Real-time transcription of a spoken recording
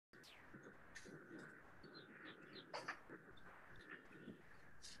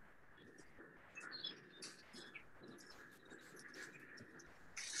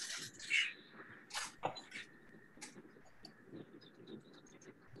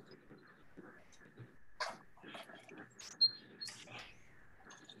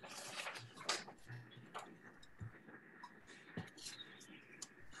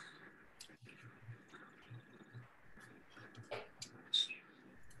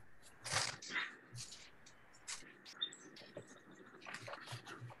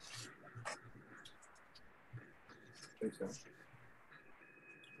believe so.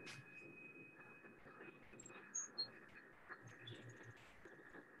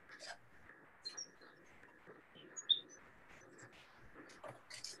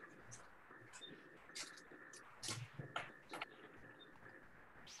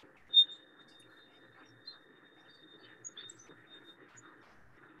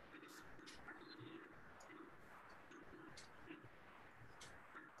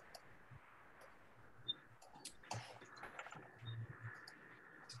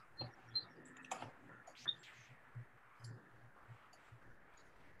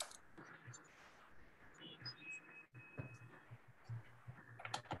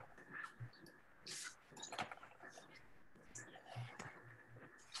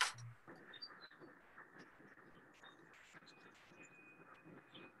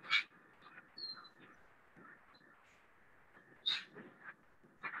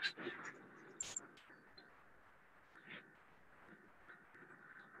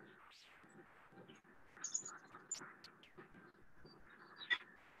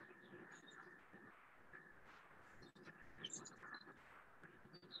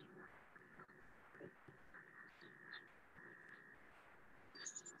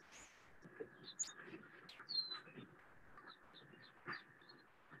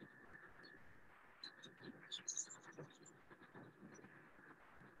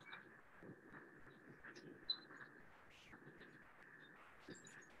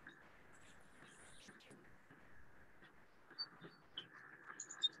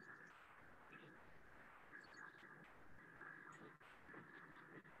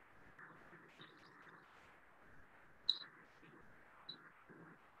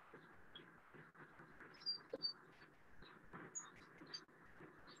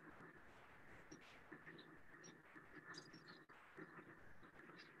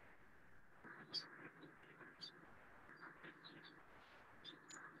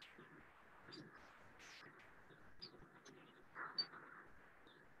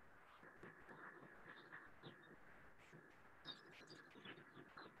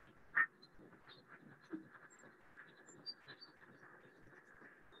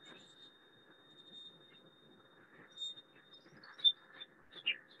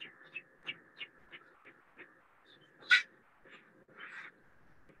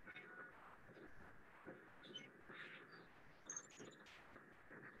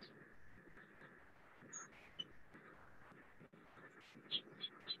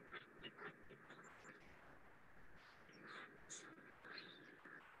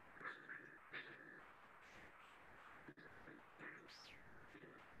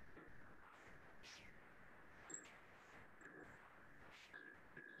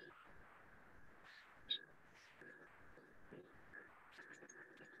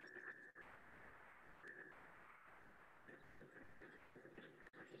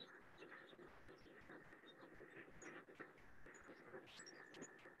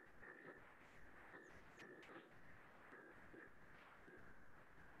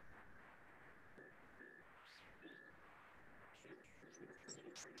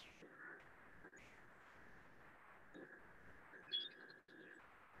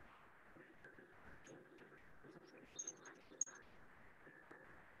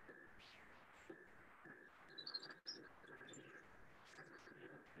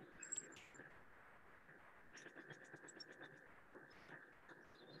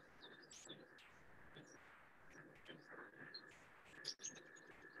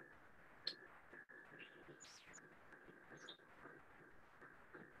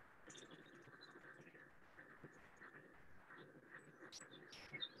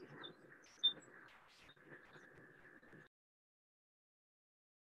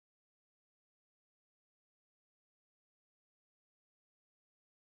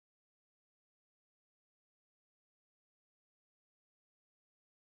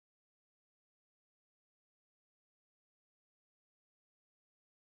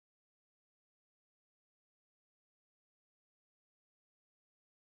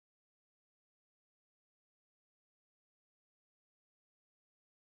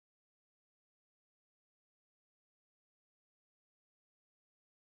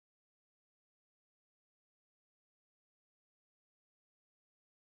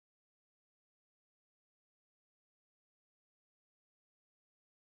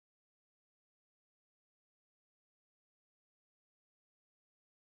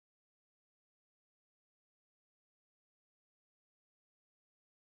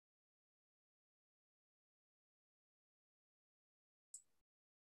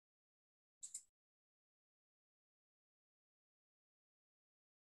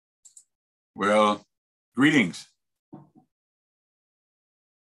 Well, greetings.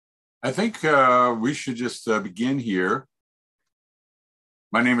 I think we should just begin here.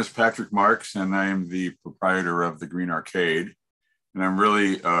 My name is Patrick Marks, and I am the proprietor of the Green Arcade. And I'm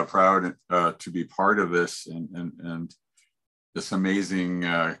really proud to be part of this and this amazing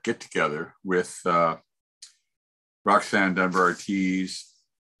get-together with Roxanne Dunbar-Ortiz,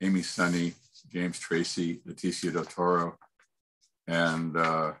 Amy Sonnie, James Tracy, Leticia del Toro, and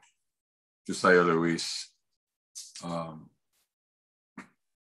Josiah Luis.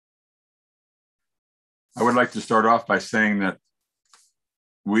 I would like to start off by saying that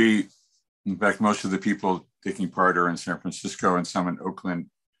we, in fact, most of the people taking part are in San Francisco and some in Oakland.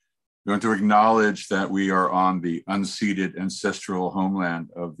 We want to acknowledge that we are on the unceded ancestral homeland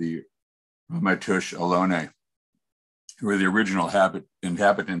of the Ramaytush Ohlone, who are the original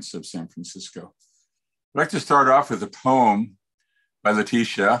inhabitants of San Francisco. I'd like to start off with a poem by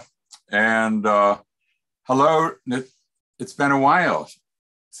Leticia. And hello, it's been a while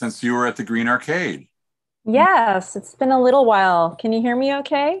since you were at the Green Arcade. Yes, it's been a little while. Can you hear me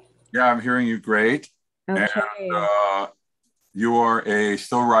okay? Yeah, I'm hearing you great. Okay. And you are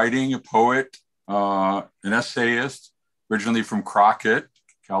still writing, a poet, an essayist, originally from Crockett,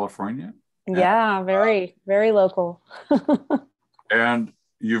 California. Yeah, very local. And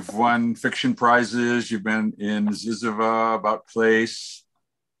you've won fiction prizes. You've been in Ziziva, About Place.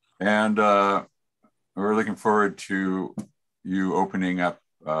 And we're looking forward to you opening up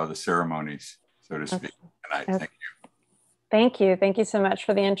the ceremonies, so to speak, tonight. Okay. Thank you. Thank you. Thank you so much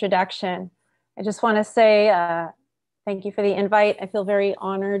for the introduction. I just want to say thank you for the invite. I feel very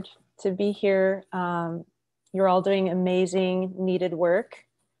honored to be here. You're all doing amazing, needed work.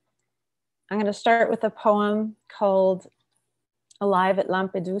 I'm going to start with a poem called Alive at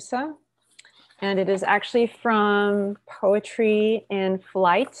Lampedusa. And it is actually from Poetry in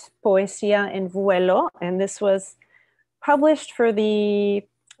Flight, Poesía en Vuelo. And this was published for the,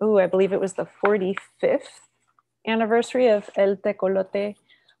 I believe it was the 45th anniversary of El Tecolote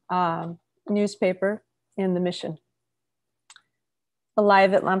newspaper in the Mission.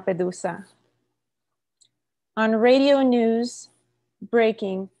 Alive at Lampedusa. On radio news,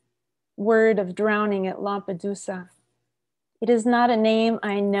 breaking, word of drowning at Lampedusa. It is not a name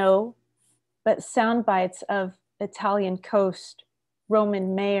I know, but sound bites of Italian coast,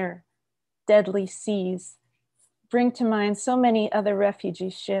 Roman mayor, deadly seas, bring to mind so many other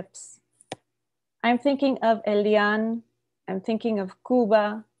refugee ships. I'm thinking of Elian, I'm thinking of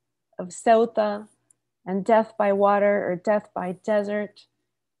Cuba, of Ceuta, and death by water or death by desert.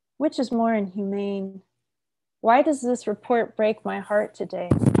 Which is more inhumane? Why does this report break my heart today?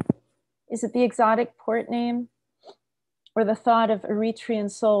 Is it the exotic port name or the thought of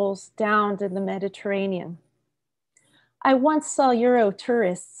Eritrean souls downed in the Mediterranean? I once saw Euro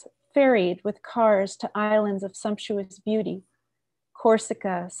tourists ferried with cars to islands of sumptuous beauty,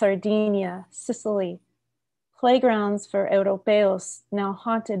 Corsica, Sardinia, Sicily, playgrounds for Europeos now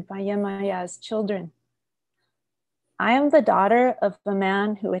haunted by Yemaya's children. I am the daughter of a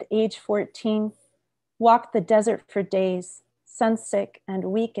man who at age 14 walked the desert for days, sunsick and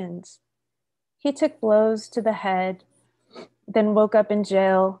weakened. He took blows to the head, then woke up in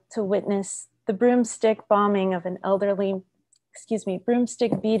jail to witness the broomstick beating of an elderly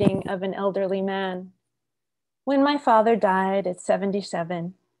man. When my father died at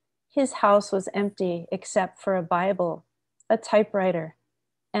 77, his house was empty except for a Bible, a typewriter,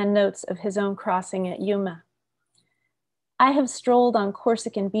 and notes of his own crossing at Yuma. I have strolled on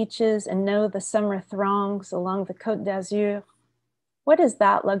Corsican beaches and know the summer throngs along the Côte d'Azur. What is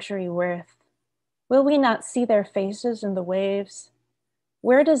that luxury worth? Will we not see their faces in the waves?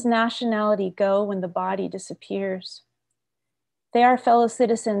 Where does nationality go when the body disappears? They are fellow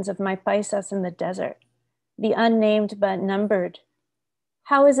citizens of my paisas in the desert, the unnamed but numbered.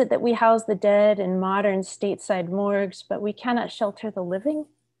 How is it that we house the dead in modern stateside morgues, but we cannot shelter the living?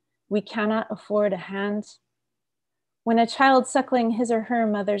 We cannot afford a hand. When a child suckling his or her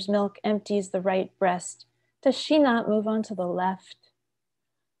mother's milk empties the right breast, does she not move on to the left?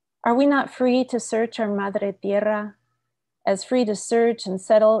 Are we not free to search our madre tierra, as free to search and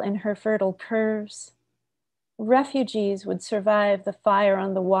settle in her fertile curves? Refugees would survive the fire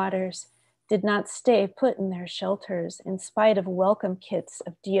on the waters, did not stay put in their shelters in spite of welcome kits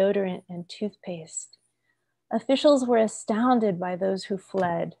of deodorant and toothpaste. Officials were astounded by those who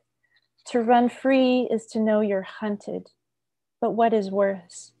fled. To run free is to know you're hunted. But what is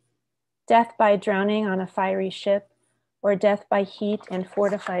worse? Death by drowning on a fiery ship, or death by heat and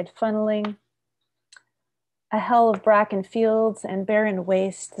fortified funneling? A hell of bracken fields and barren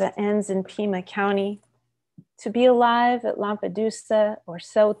waste that ends in Pima County. To be alive at Lampedusa or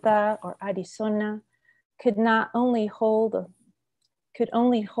Ceuta or Arizona could not only hold could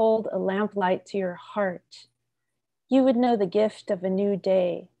only hold a lamplight to your heart, you would know the gift of a new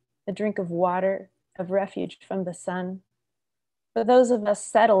day, a drink of water, of refuge from the sun. For those of us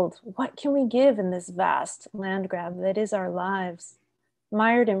settled, what can we give in this vast land grab that is our lives?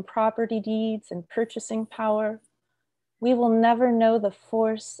 Mired in property deeds and purchasing power, we will never know the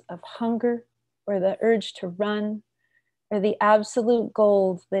force of hunger or the urge to run or the absolute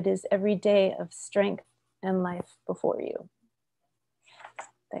gold that is every day of strength and life before you.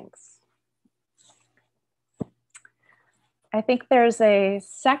 Thanks. I think there's a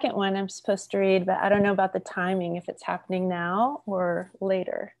second one I'm supposed to read, but I don't know about the timing, if it's happening now or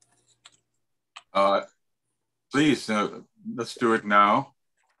later. Please, let's do it now.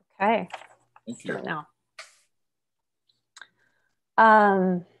 Okay. Thank you. Do it now.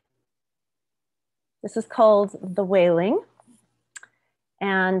 This is called The Wailing.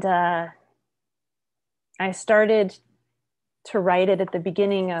 And I started to write it at the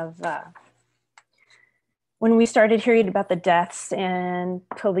beginning of when we started hearing about the deaths and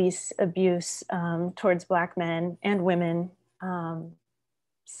police abuse towards Black men and women.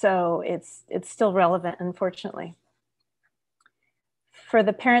 So it's still relevant, unfortunately. For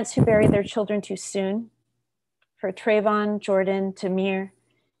the parents who buried their children too soon, for Trayvon, Jordan, Tamir,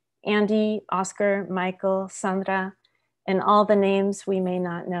 Andy, Oscar, Michael, Sandra, and all the names we may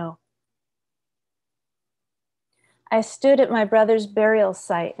not know. I stood at my brother's burial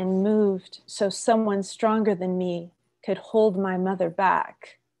site and moved so someone stronger than me could hold my mother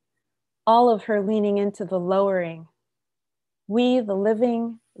back, all of her leaning into the lowering, we, the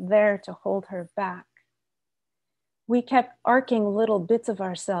living, there to hold her back. We kept arcing little bits of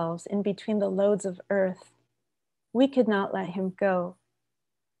ourselves in between the loads of earth. We could not let him go.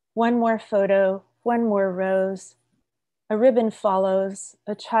 One more photo, one more rose, a ribbon follows,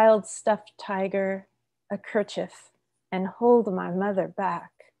 a child's stuffed tiger, a kerchief, and hold my mother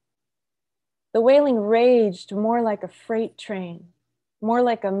back. The wailing raged more like a freight train, more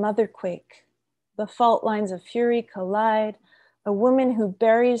like a motherquake. The fault lines of fury collide. A woman who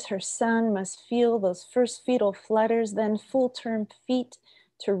buries her son must feel those first fetal flutters, then full-term feet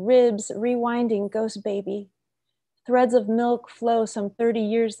to ribs, rewinding ghost baby. Threads of milk flow some 30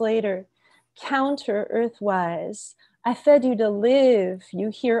 years later. Counter earthwise. I fed you to live. You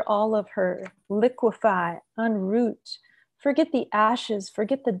hear all of her. Liquefy, unroot. Forget the ashes,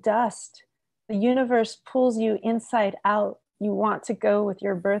 forget the dust. The universe pulls you inside out. You want to go with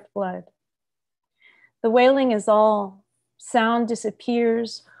your birth blood. The wailing is all. Sound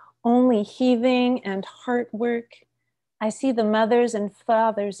disappears, only heaving and heart work. I see the mothers and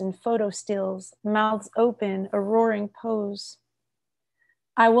fathers in photo stills, mouths open, a roaring pose.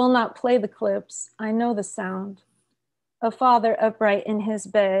 I will not play the clips. I know the sound. A father upright in his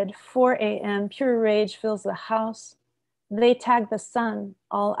bed, 4 a.m., pure rage fills the house. They tag the sun,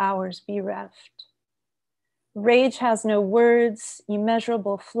 all hours bereft. Rage has no words,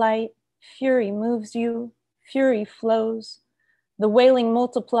 immeasurable flight. Fury moves you, fury flows. The wailing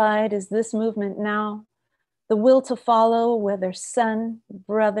multiplied is this movement now. The will to follow, whether son,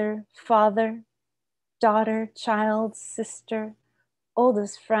 brother, father, daughter, child, sister,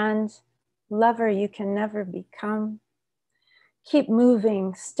 oldest friend, lover you can never become. Keep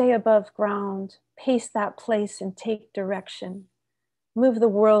moving, stay above ground, pace that place and take direction. Move the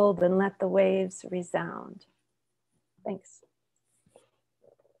world and let the waves resound. Thanks.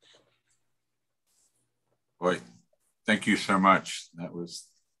 Boy, thank you so much. That was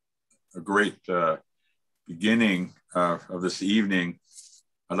a great beginning of this evening.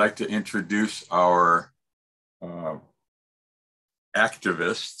 I'd like to introduce our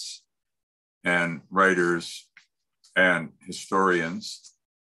activists and writers and historians.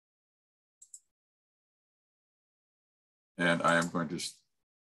 And I am going to,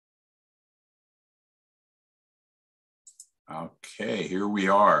 okay, here we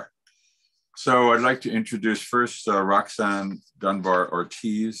are. So I'd like to introduce first Roxanne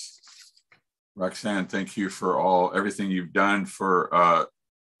Dunbar-Ortiz. Roxanne, thank you for everything you've done for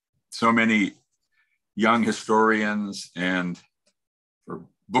so many young historians and for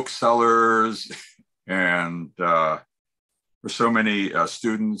booksellers and for so many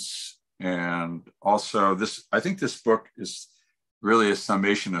students. And also I think this book is really a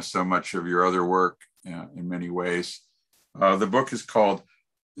summation of so much of your other work in many ways. The book is called,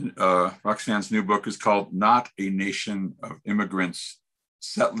 Roxanne's new book is called Not a Nation of Immigrants,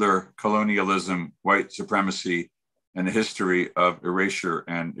 Settler Colonialism, White Supremacy, and the History of Erasure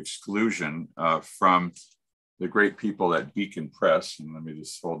and Exclusion, from the great people at Beacon Press. And let me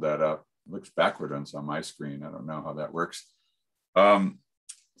just hold that up. It looks backward on my screen. I don't know how that works.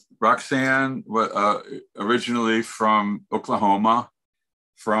 Roxanne, originally from Oklahoma,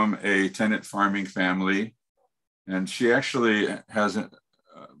 from a tenant farming family. And she actually has, it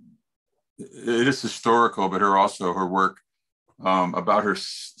is historical, but her work about her,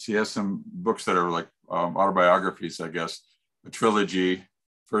 she has some books that are like autobiographies, I guess, a trilogy.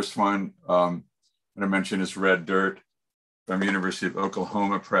 First one that I mentioned is Red Dirt from University of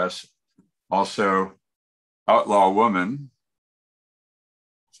Oklahoma Press. Also, Outlaw Woman,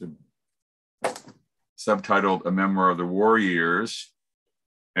 subtitled A Memoir of the War Years,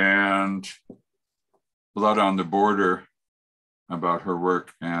 and Blood on the Border, about her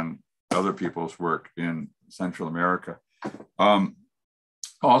work and other people's work in Central America.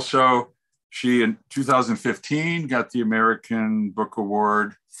 Also, she in 2015 got the American Book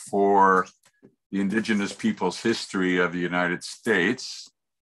Award for the Indigenous Peoples History of the United States,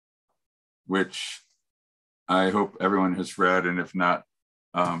 which I hope everyone has read, and if not,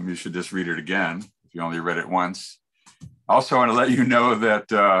 you should just read it again if you only read it once. Also, I want to let you know that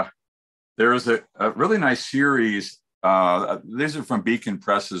there is a really nice series. These are from Beacon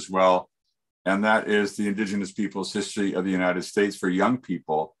Press as well, and that is the Indigenous Peoples History of the United States for young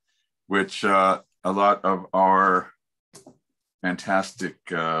people, which a lot of our fantastic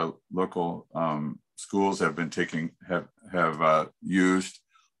local schools have been have used.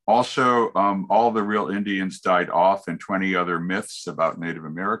 Also, all the real Indians died off, and 20 other myths about Native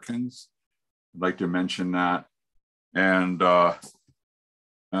Americans. I'd like to mention that. And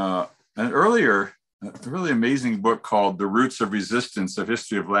earlier, a really amazing book called The Roots of Resistance, A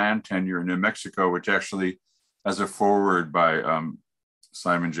History of Land Tenure in New Mexico, which actually has a foreword by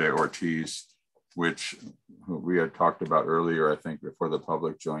Simon J. Ortiz, which we had talked about earlier, I think, before the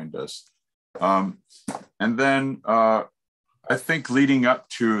public joined us. And then I think leading up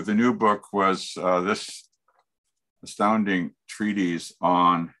to the new book was this astounding treatise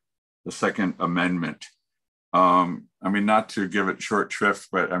on the Second Amendment. I mean, not to give it short shrift,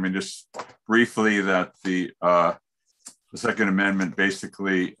 but I mean, just briefly, that the Second Amendment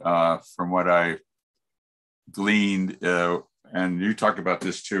basically, from what I gleaned, and you talked about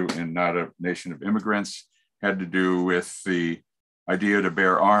this too in Not a Nation of Immigrants, had to do with the idea to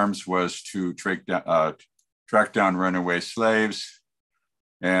bear arms was to track down runaway slaves,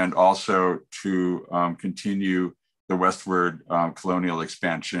 and also to continue the westward colonial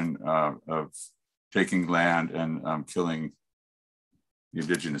expansion of taking land and killing the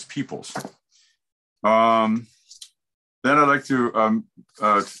indigenous peoples. Then I'd like to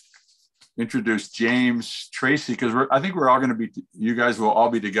introduce James Tracy, because I think we're all going to be, you guys will all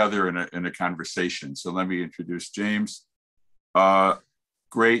be together in a conversation. So let me introduce James.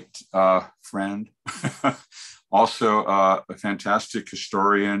 Great friend, also a fantastic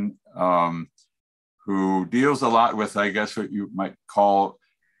historian who deals a lot with, I guess, what you might call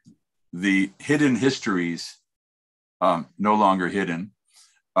the hidden histories, no longer hidden.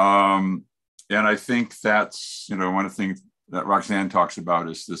 And I think that's, one of the things that Roxanne talks about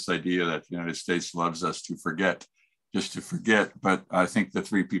is this idea that the United States loves us to forget, just to forget. But I think the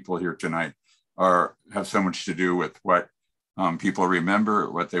three people here tonight have so much to do with what people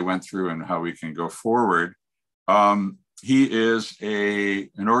remember, what they went through, and how we can go forward. He is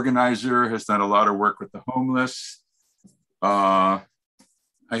an organizer, has done a lot of work with the homeless. I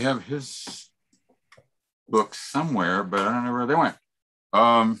have his books somewhere, but I don't know where they went.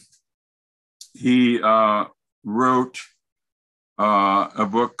 He wrote a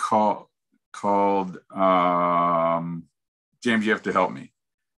book called James, you have to help me.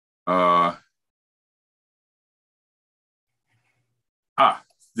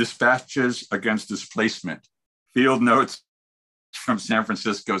 Dispatches Against Displacement, Field Notes from San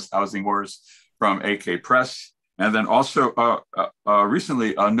Francisco's Housing Wars, from AK Press. And then also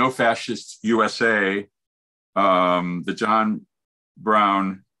recently, No Fascist USA, the John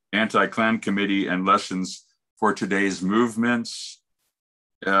Brown Anti-Klan Committee and Lessons for Today's Movements.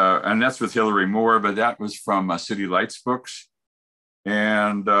 And that's with Hillary Moore, but that was from City Lights Books.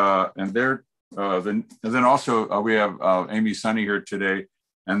 And then also we have Amy Sonnie here today.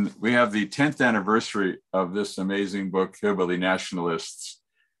 And we have the 10th anniversary of this amazing book, Hillbilly Nationalists,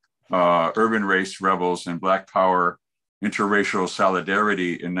 Urban Race Rebels and Black Power, Interracial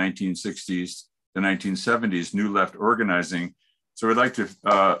Solidarity in 1960s to 1970s, New Left Organizing. So we'd like to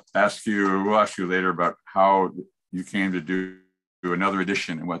we'll ask you later about how you came to do another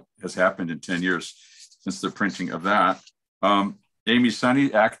edition and what has happened in 10 years since the printing of that. Amy Sonnie,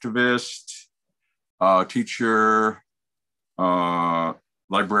 activist, teacher,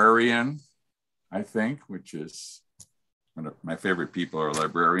 librarian, I think, which is one of my favorite people are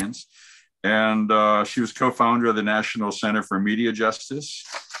librarians. And she was co-founder of the National Center for Media Justice.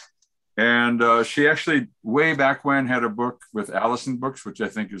 And she actually, way back when, had a book with Allison Books, which I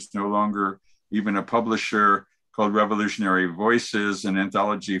think is no longer even a publisher, called Revolutionary Voices, an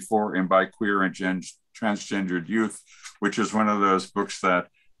anthology for and by queer and transgendered youth, which is one of those books that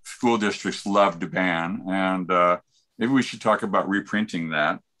school districts love to ban. And maybe we should talk about reprinting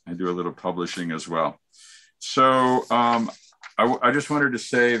that. I do a little publishing as well. So I just wanted to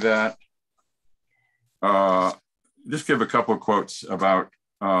say that, just give a couple of quotes about,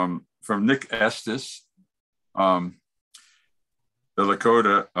 from Nick Estes, the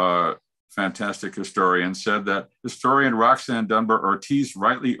Lakota fantastic historian, said that historian Roxanne Dunbar-Ortiz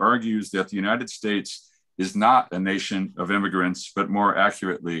rightly argues that the United States is not a nation of immigrants, but more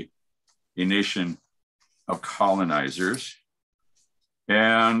accurately, a nation of colonizers.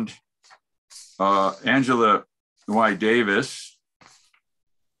 And Angela Y. Davis,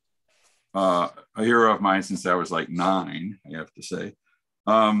 a hero of mine since I was like 9, I have to say,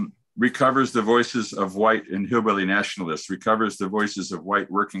 recovers the voices of white and hillbilly nationalists, recovers the voices of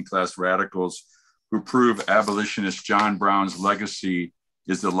white working class radicals who prove abolitionist John Brown's legacy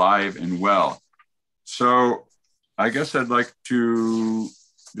is alive and well. So I guess I'd like to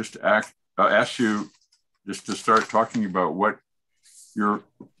just ask you just to start talking about what your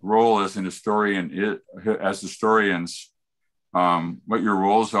role as an historian, as historians, what your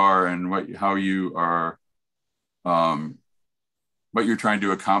roles are and how you are, what you're trying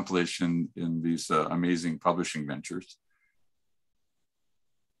to accomplish in these amazing publishing ventures.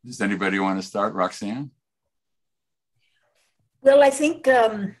 Does anybody want to start? Roxanne? Well, I think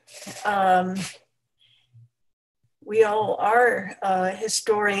we all are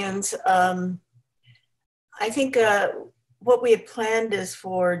historians. I think what we have planned is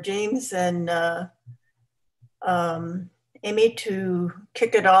for James and Amy to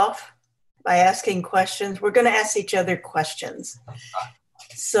kick it off by asking questions. We're going to ask each other questions.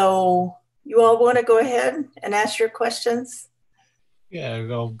 So you all want to go ahead and ask your questions? Yeah,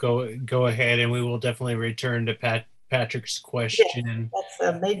 go ahead, and we will definitely return to Patrick's question. Yeah, that's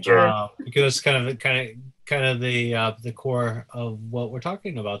a major because it's kind of the core of what we're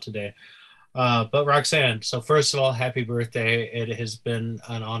talking about today. But Roxanne, so first of all, happy birthday! It has been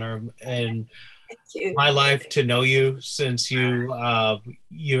an honor in my life to know you since you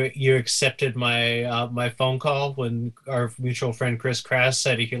accepted my my phone call when our mutual friend Chris Crass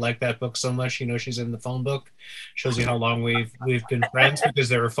said he liked that book so much. You know, she's in the phone book. Shows you how long we've been friends, because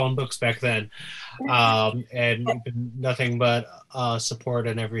there were phone books back then, and been nothing but support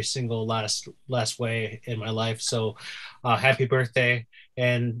in every single last way in my life. So happy birthday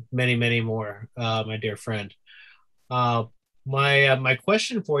and many more, my dear friend. My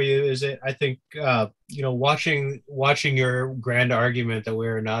question for you is that I think watching your grand argument that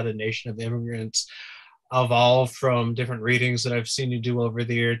we're not a nation of immigrants evolve from different readings that I've seen you do over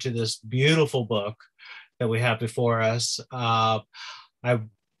the year to this beautiful book that we have before us. I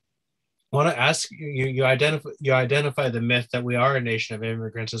want to ask you, you identify the myth that we are a nation of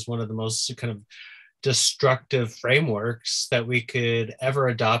immigrants as one of the most kind of destructive frameworks that we could ever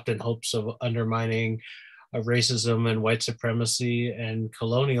adopt in hopes of undermining racism and white supremacy and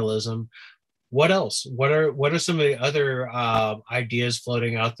colonialism. What else? What are some of the other ideas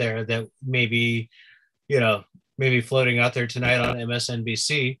floating out there that maybe floating out there tonight on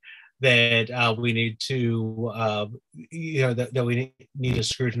MSNBC that we need to that we need to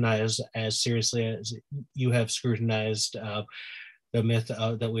scrutinize as seriously as you have scrutinized the myth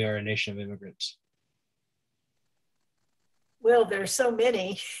that we are a nation of immigrants? Well, there's so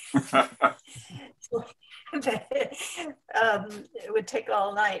many. It would take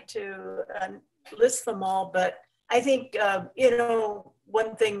all night to list them all, but I think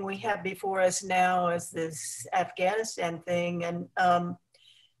one thing we have before us now is this Afghanistan thing, and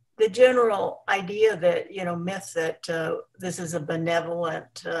the general idea that myth that this is a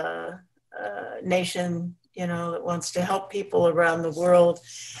benevolent nation that wants to help people around the world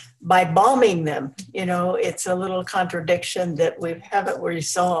by bombing them. It's a little contradiction that we haven't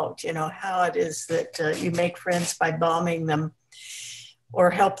resolved, how it is that you make friends by bombing them or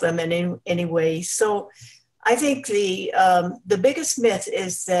help them in any way. So I think the biggest myth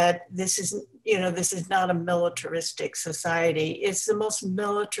is that this is not a militaristic society. It's the most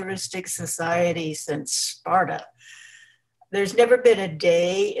militaristic society since Sparta. There's never been a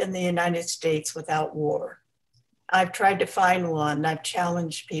day in the United States without war. I've tried to find one. I've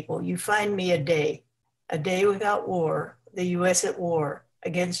challenged people. You find me a day without war, the US at war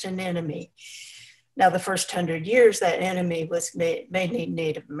against an enemy. Now, the first 100 years, that enemy was mainly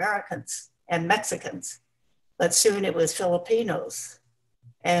Native Americans and Mexicans, but soon it was Filipinos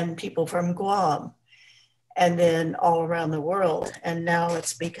and people from Guam, and then all around the world. And now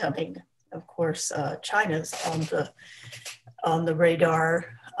it's becoming of course, China's on the radar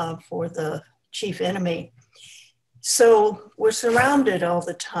for the chief enemy. So we're surrounded all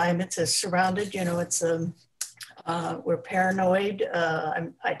the time. It's a surrounded, you know, it's a, we're paranoid.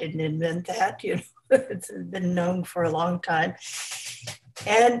 I didn't invent that, you know, it's been known for a long time.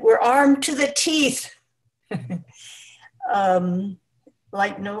 And we're armed to the teeth,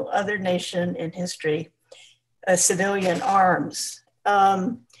 like no other nation in history, civilian arms.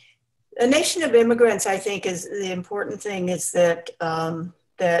 A Nation of Immigrants, I think, is the important thing is that,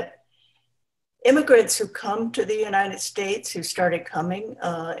 that immigrants who come to the United States, who started coming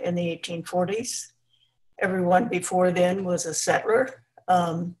in the 1840s, everyone before then was a settler.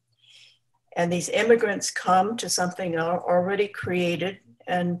 And these immigrants come to something already created,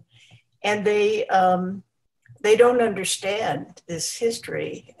 and they don't understand this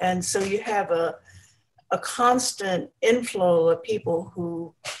history. And so you have a constant inflow of people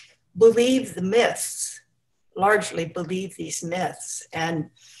who believe the myths, largely believe these myths and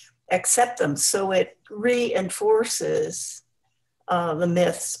accept them. So it reinforces the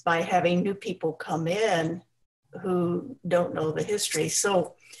myths by having new people come in who don't know the history.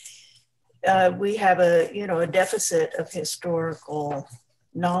 So we have a deficit of historical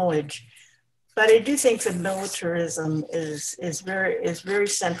knowledge. But I do think that militarism is very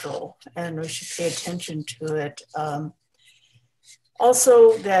central, and we should pay attention to it.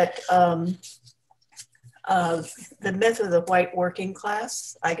 Also, that the myth of the white working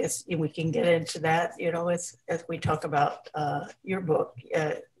class, I guess we can get into that, you know, as we talk about your book,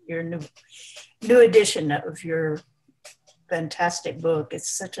 your new edition of your fantastic book. It's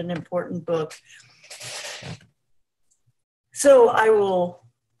such an important book. So I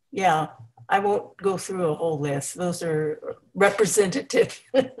won't go through a whole list. Those are representative.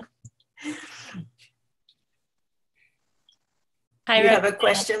 Hi, you have a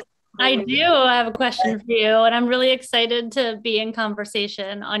question? I do. I have a question for you, and I'm really excited to be in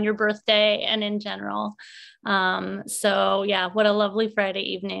conversation on your birthday and in general. So yeah, what a lovely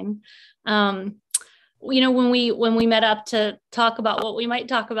Friday evening. You know, when we met up to talk about what we might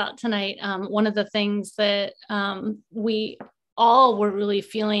talk about tonight, one of the things that we all were really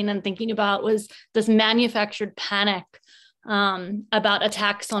feeling and thinking about was this manufactured panic about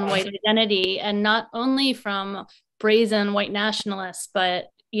attacks on white identity, and not only from brazen white nationalists, but,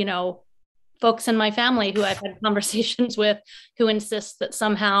 you know, folks in my family who I've had conversations with who insist that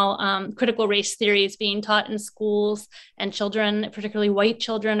somehow critical race theory is being taught in schools, and children, particularly white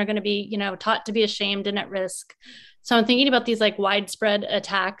children, are going to be, you know, taught to be ashamed and at risk. So I'm thinking about these like widespread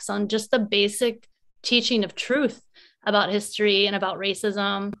attacks on just the basic teaching of truth about history and about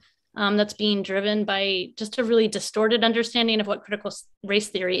racism that's being driven by just a really distorted understanding of what critical race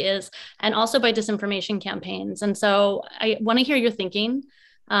theory is, and also by disinformation campaigns. And so I want to hear your thinking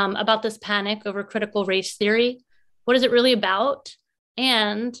about this panic over critical race theory. What is it really about?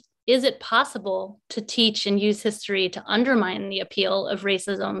 And is it possible to teach and use history to undermine the appeal of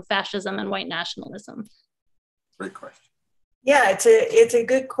racism, fascism, and white nationalism? Great question. Yeah, it's a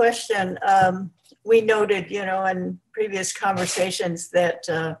good question. We noted, you know, in previous conversations that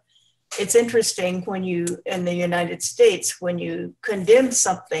it's interesting when you, in the United States, when you condemn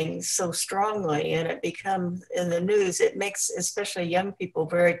something so strongly and it becomes in the news, it makes especially young people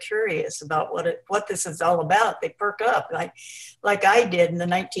very curious about what this is all about. They perk up, like I did in the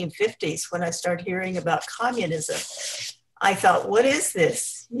 1950s when I started hearing about communism. I thought, what is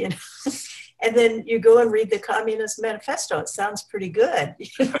this? You know. And then you go and read the Communist Manifesto. It sounds pretty good,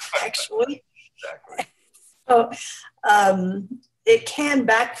 actually. Exactly. So it can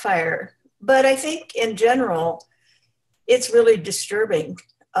backfire, but I think in general, it's really disturbing.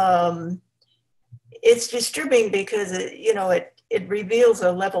 It's disturbing because it reveals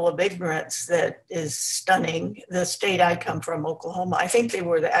a level of ignorance that is stunning. The state I come from, Oklahoma, I think they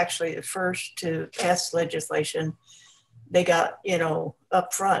were actually the first to pass legislation. They got, you know,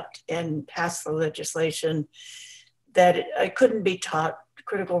 up front and passed the legislation that it couldn't be taught.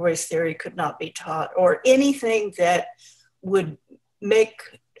 Critical race theory could not be taught, or anything that would make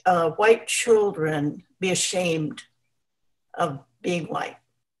white children be ashamed of being white.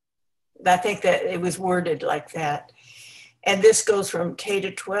 I think that it was worded like that. And this goes from K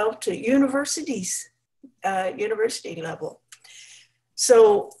to 12 to universities, university level.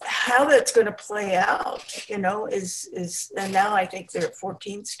 So how that's going to play out, you know, is and now I think there are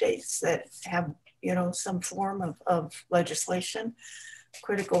 14 states that have, you know, some form of legislation,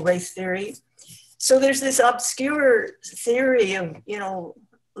 critical race theory. So there's this obscure theory of, you know,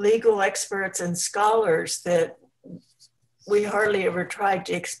 legal experts and scholars that we hardly ever tried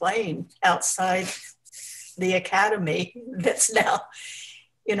to explain outside the academy that's now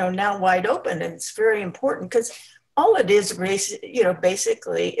now wide open. And it's very important because all it is,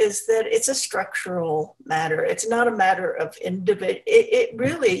 basically is that it's a structural matter. It's not a matter of individual. It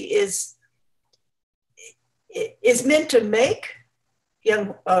really is meant to make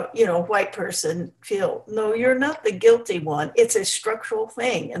young, white person feel, no, you're not the guilty one. It's a structural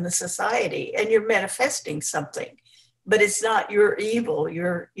thing in the society, and you're manifesting something, but it's not your evil.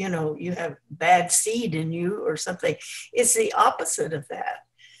 You have bad seed in you or something. It's the opposite of that.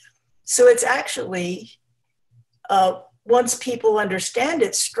 So it's actually, once people understand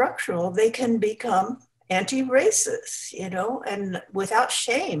it's structural, they can become anti-racist, and without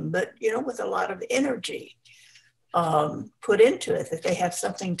shame, but, with a lot of energy put into it, that they have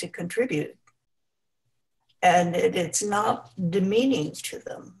something to contribute. And it's not demeaning to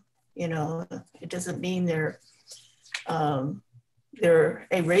them. It doesn't mean they're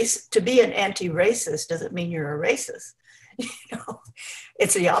a race. To be an anti-racist doesn't mean you're a racist.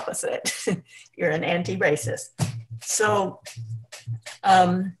 It's the opposite. You're an anti-racist. So,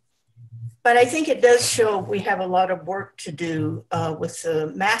 but I think it does show we have a lot of work to do with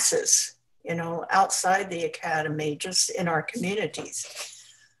the masses, outside the academy, just in our communities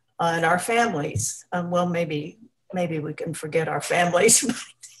and our families. Well, maybe we can forget our families,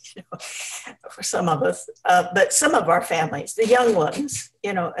 for some of us, but some of our families, the young ones,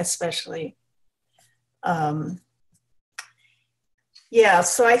 especially. So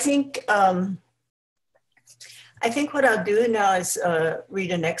I think what I'll do now is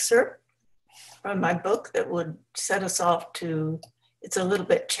read an excerpt from my book that would set us off to, it's a little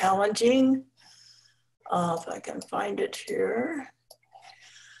bit challenging. If I can find it here.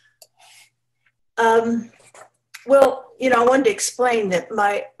 Well, I wanted to explain that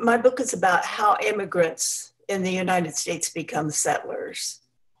my book is about how immigrants in the United States become settlers.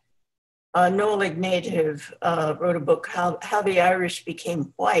 Noel Ignatieff wrote a book, How the Irish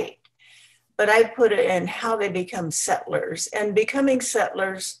Became White, but I put it in how they become settlers. And becoming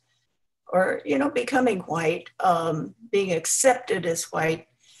settlers, or, becoming white, being accepted as white,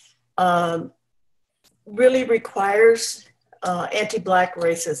 really requires anti-Black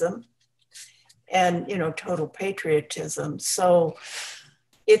racism and, total patriotism. So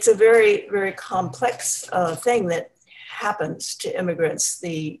it's a very, very complex thing that happens to immigrants.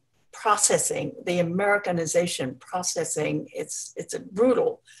 The processing, the Americanization processing, it's a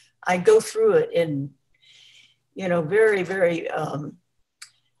brutal. I go through it in, very, very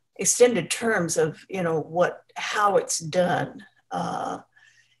extended terms of, how it's done.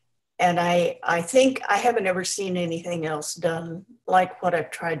 And I think I haven't ever seen anything else done like what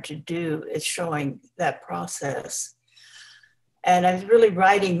I've tried to do, is showing that process. And I was really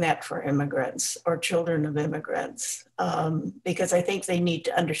writing that for immigrants or children of immigrants, because I think they need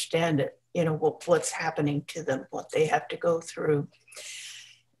to understand it, what's happening to them, what they have to go through.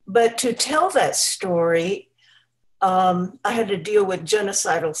 But to tell that story, I had to deal with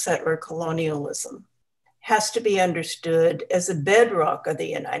genocidal settler colonialism. Has to be understood as a bedrock of the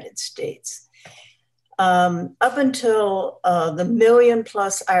United States. Up until the 1 million+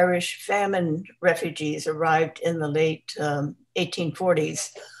 Irish famine refugees arrived in the late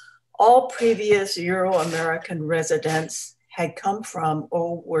 1840s, all previous Euro-American residents had come from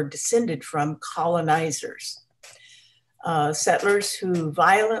or were descended from colonizers, settlers who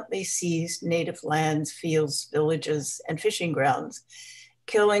violently seized native lands, fields, villages, and fishing grounds,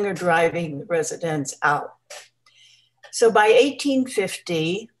 killing or driving the residents out. So by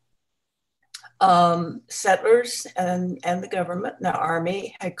 1850, settlers and the government and the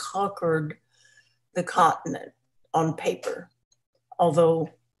army had conquered the continent on paper, although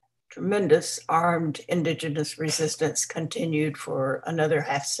tremendous armed indigenous resistance continued for another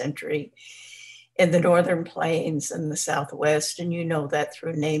half century in the northern plains and the Southwest. And you know that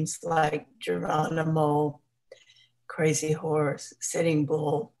through names like Geronimo, Crazy Horse, Sitting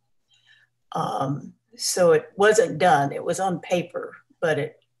Bull. So it wasn't done, it was on paper, but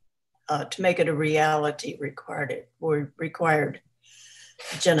it to make it a reality required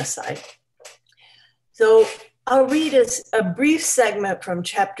genocide. So I'll read a brief segment from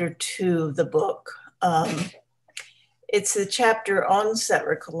chapter 2 of the book. It's a chapter on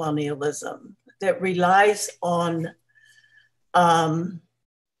settler colonialism that relies on,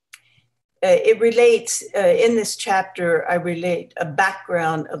 it relates, in this chapter, I relate a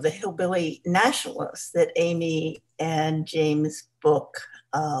background of the Hillbilly Nationalists that Amy and James' book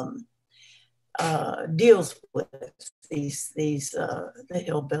deals with, the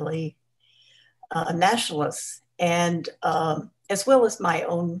Hillbilly Nationalists, and as well as my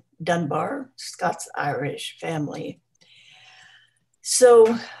own Dunbar, Scots-Irish family.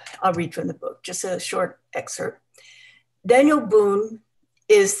 So I'll read from the book, just a short excerpt. Daniel Boone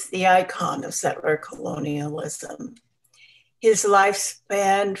is the icon of settler colonialism. His life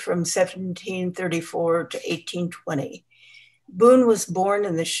spanned from 1734 to 1820. Boone was born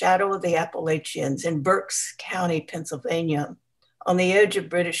in the shadow of the Appalachians in Berks County, Pennsylvania, on the edge of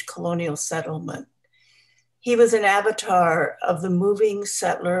British colonial settlement. He was an avatar of the moving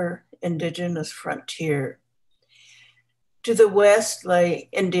settler indigenous frontier. To the west lay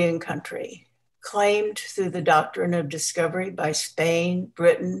Indian country, claimed through the doctrine of discovery by Spain,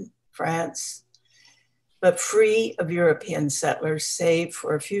 Britain, France, but free of European settlers, save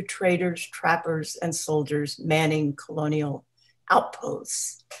for a few traders, trappers, and soldiers manning colonial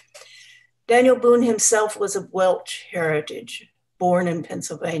outposts. Daniel Boone himself was of Welsh heritage, born in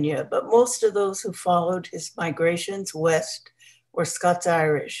Pennsylvania, but most of those who followed his migrations west were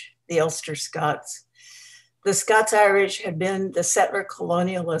Scots-Irish, the Ulster Scots. The Scots-Irish had been the settler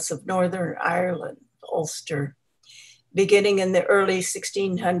colonialists of Northern Ireland, Ulster. Beginning in the early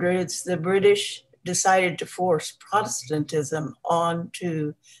 1600s, the British decided to force Protestantism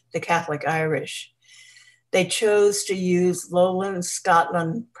onto the Catholic Irish. They chose to use Lowland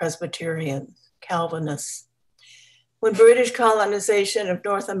Scotland Presbyterians, Calvinists. When British colonization of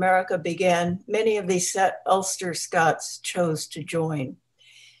North America began, many of these Ulster Scots chose to join.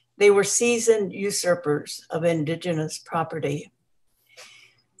 They were seasoned usurpers of indigenous property.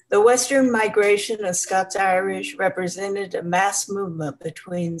 The Western migration of Scots-Irish represented a mass movement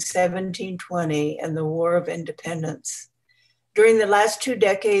between 1720 and the War of Independence. During the last 2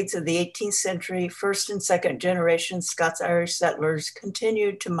 decades of the 18th century, first and second generation Scots-Irish settlers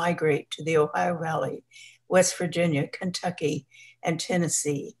continued to migrate to the Ohio Valley, West Virginia, Kentucky, and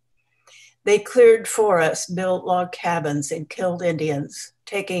Tennessee. They cleared forests, built log cabins, and killed Indians,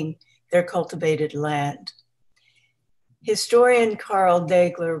 taking their cultivated land. Historian Carl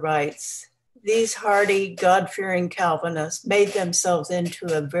Degler writes, these hardy, God-fearing Calvinists made themselves into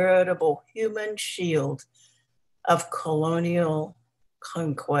a veritable human shield of colonial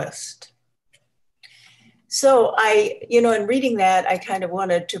conquest. So in reading that, I kind of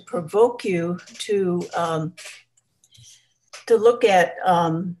wanted to provoke you to look at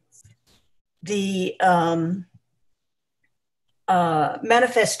the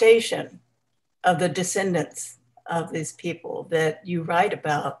manifestation of the descendants of these people that you write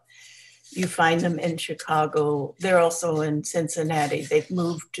about. You find them in Chicago. They're also in Cincinnati. They've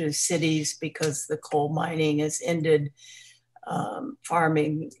moved to cities because the coal mining has ended.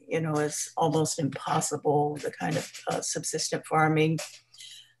 Farming, is almost impossible, the kind of subsistent farming.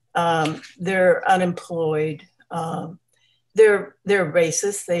 They're unemployed. They're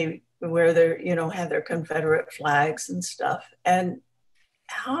racist. They wear their, have their Confederate flags and stuff. And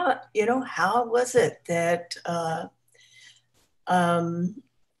how was it that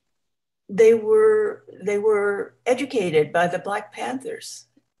they were educated by the Black Panthers?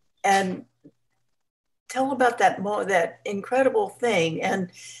 And tell about that incredible thing.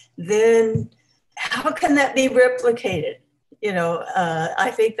 And then how can that be replicated?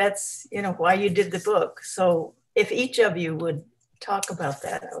 I think that's, why you did the book. So if each of you would talk about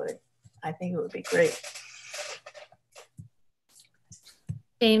that, I think it would be great.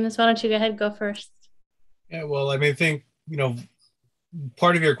 James, why don't you go ahead, go first? Yeah, well, I think,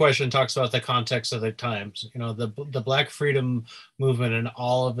 part of your question talks about the context of the times. The Black Freedom Movement and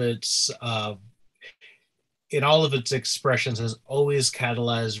all of its in all of its expressions has always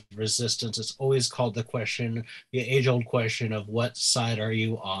catalyzed resistance. It's always called the age-old question of what side are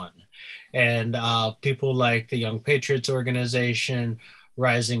you on? And people like the Young Patriots organization,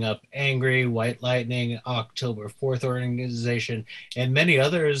 Rising Up Angry, White Lightning, October 4th organization, and many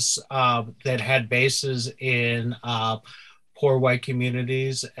others that had bases in poor white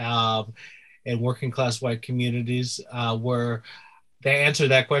communities and working class white communities where they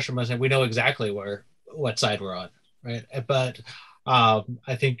answered that question by saying, we know exactly what side we're on, right? But I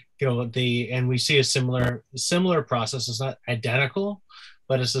think, and we see a similar process. It's not identical,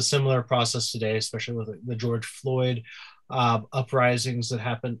 but it's a similar process today, especially with the George Floyd uprisings that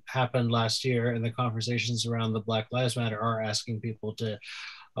happened last year, and the conversations around the Black Lives Matter are asking people to,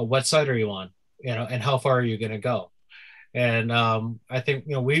 what side are you on? And how far are you going to go? And I think,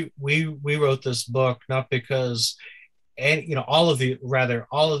 we wrote this book not because, and all of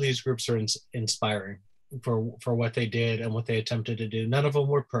these groups are inspiring for what they did and what they attempted to do. None of them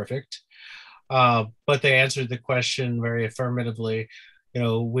were perfect, but they answered the question very affirmatively.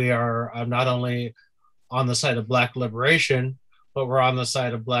 We are not only on the side of Black liberation, but we're on the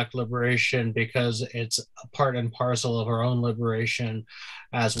side of Black liberation because it's a part and parcel of our own liberation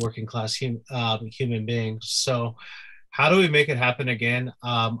as working class human beings. So How do we make it happen again?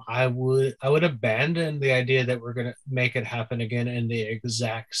 I would abandon the idea that we're going to make it happen again in the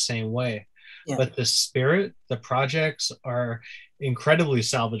exact same way. Yeah. But the spirit, the projects are incredibly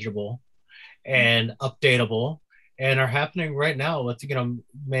salvageable and updatable, and are happening right now with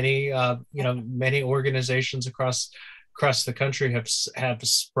many many organizations across the country have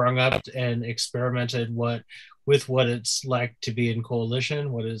sprung up and experimented with what it's like to be in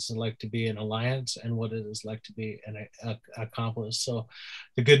coalition, what it's like to be in alliance, and what it is like to be an accomplice. So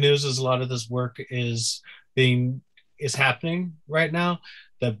the good news is a lot of this work is happening right now.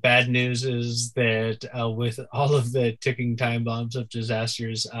 The bad news is that with all of the ticking time bombs of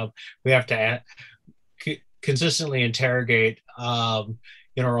disasters, we have to consistently interrogate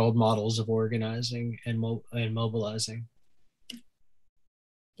our old models of organizing and mobilizing.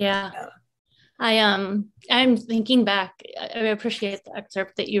 Yeah. I'm thinking back. I appreciate the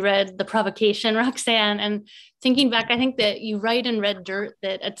excerpt that you read, The Provocation, Roxanne, and thinking back, I think that you write in Red Dirt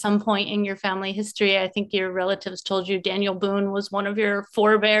that at some point in your family history, I think your relatives told you Daniel Boone was one of your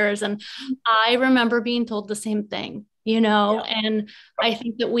forebears. And I remember being told the same thing, and I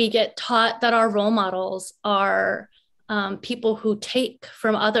think that we get taught that our role models are people who take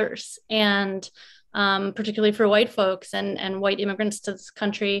from others, and particularly for white folks and white immigrants to this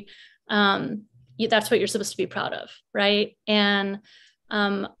country, that's what you're supposed to be proud of, right? And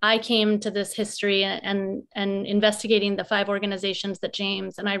I came to this history and investigating the 5 organizations that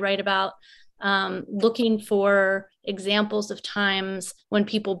James and I write about, looking for examples of times when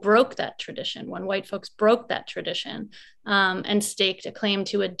people broke that tradition, when white folks broke that tradition, and staked a claim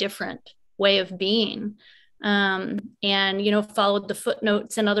to a different way of being. And followed the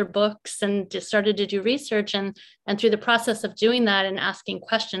footnotes in other books and just started to do research, and through the process of doing that and asking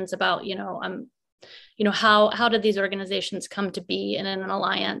questions about how did these organizations come to be in an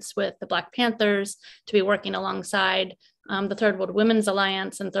alliance with the Black Panthers, to be working alongside the Third World Women's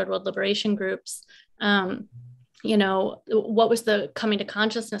Alliance and Third World Liberation groups, what was the coming to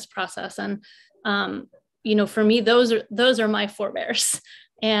consciousness process? And for me, those are my forebears.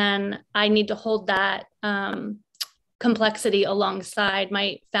 And I need to hold that complexity alongside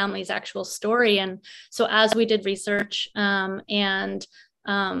my family's actual story. And so as we did research and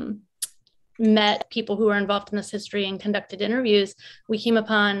met people who were involved in this history and conducted interviews, we came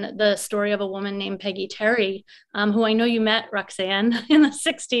upon the story of a woman named Peggy Terry, who I know you met, Roxanne, in the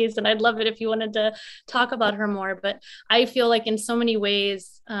 60s. And I'd love it if you wanted to talk about her more. But I feel like in so many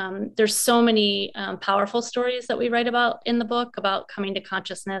ways, there's so many powerful stories that we write about in the book about coming to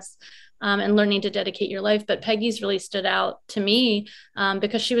consciousness and learning to dedicate your life. But Peggy's really stood out to me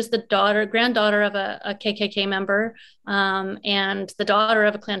because she was the granddaughter of a KKK member and the daughter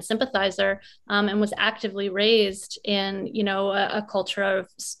of a Klan sympathizer, and was actively raised in, a culture of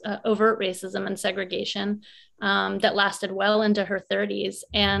overt racism and segregation that lasted well into her 30s.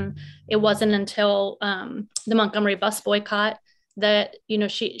 And it wasn't until the Montgomery bus boycott that,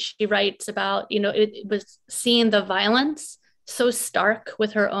 she writes about, it was seeing the violence so stark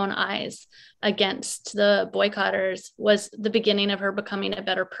with her own eyes against the boycotters was the beginning of her becoming a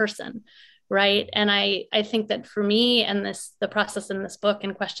better person, right? And I think that for me and the process in this book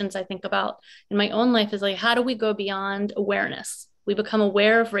and questions I think about in my own life is like, how do we go beyond awareness? We become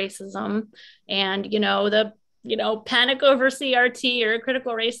aware of racism, and panic over CRT or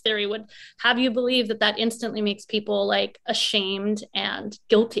critical race theory would have you believe that instantly makes people like ashamed and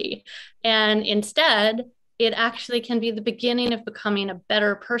guilty. And instead, it actually can be the beginning of becoming a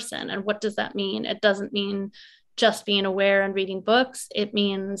better person. And what does that mean? It doesn't mean just being aware and reading books. It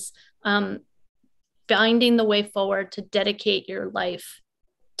means finding the way forward to dedicate your life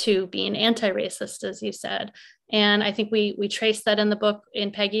to being anti-racist, as you said. And I think we trace that in the book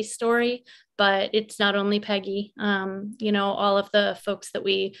in Peggy's story, but it's not only Peggy. All of the folks that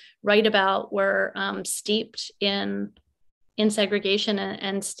we write about were steeped in segregation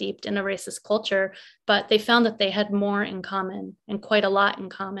and steeped in a racist culture, but they found that they had more in common, and quite a lot in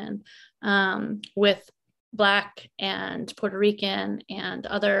common, with Black and Puerto Rican and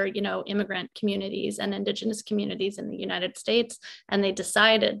other, immigrant communities and Indigenous communities in the United States, and they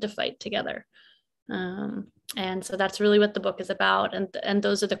decided to fight together. And so that's really what the book is about, and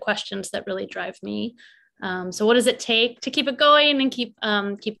those are the questions that really drive me. So what does it take to keep it going and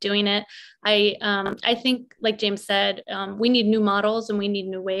keep doing it? I think, like James said, we need new models and we need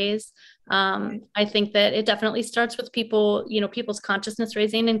new ways. I think that it definitely starts with people, people's consciousness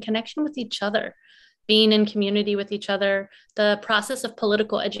raising and connection with each other, being in community with each other, the process of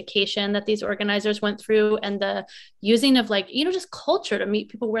political education that these organizers went through, and the using of just culture to meet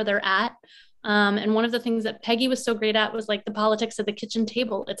people where they're at. And one of the things that Peggy was so great at was like the politics of the kitchen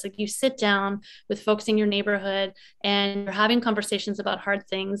table. It's like you sit down with folks in your neighborhood and you're having conversations about hard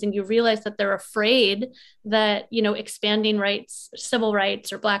things, and you realize that they're afraid that, you know, expanding rights, civil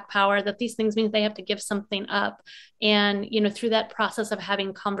rights or Black power, that these things mean they have to give something up. And, you know, through that process of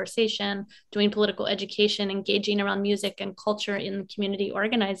having conversation, doing political education, engaging around music and culture in community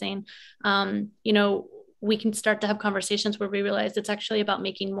organizing, you know, we can start to have conversations where we realize it's actually about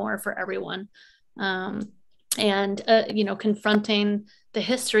making more for everyone, and you know, confronting the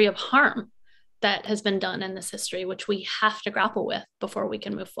history of harm that has been done in this history, which we have to grapple with before we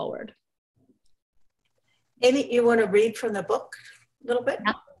can move forward. Amy, you want to read from the book a little bit?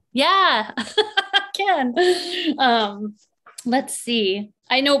 Yeah, I can. Let's see.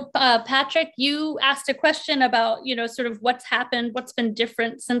 I know, Patrick, you asked a question about, you know, sort of what's happened, what's been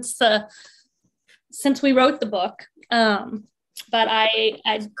different since we wrote the book. But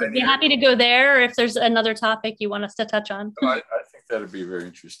I'd be happy to go there, or if there's another topic you want us to touch on. I think that'd be very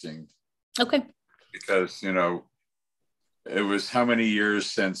interesting. Okay. Because, you know, it was how many years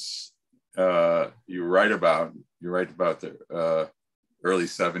since you write about the early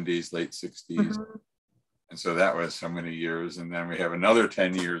 70s, late 60s. Mm-hmm. And so that was so many years. And then we have another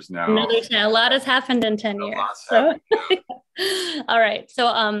 10 years now. A lot has happened in 10 years. So. All right. So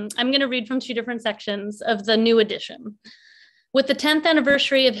I'm going to read from two different sections of the new edition. With the 10th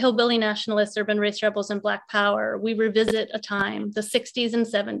anniversary of Hillbilly Nationalists, Urban Race Rebels, and Black Power, we revisit a time, the 60s and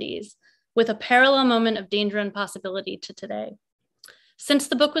 70s, with a parallel moment of danger and possibility to today. Since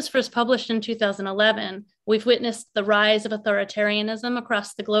the book was first published in 2011, we've witnessed the rise of authoritarianism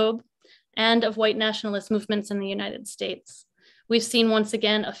across the globe and of white nationalist movements in the United States. We've seen once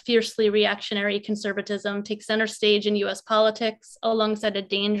again a fiercely reactionary conservatism take center stage in US politics alongside a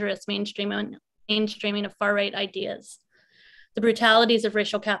dangerous mainstreaming of far-right ideas. The brutalities of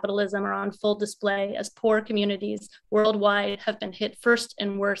racial capitalism are on full display as poor communities worldwide have been hit first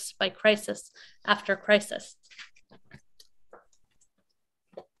and worse by crisis after crisis.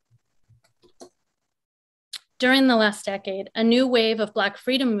 During the last decade, a new wave of Black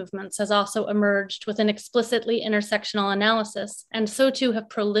freedom movements has also emerged with an explicitly intersectional analysis, and so too have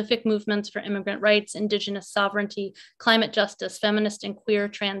prolific movements for immigrant rights, Indigenous sovereignty, climate justice, feminist and queer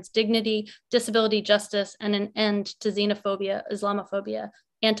trans dignity, disability justice, and an end to xenophobia, Islamophobia,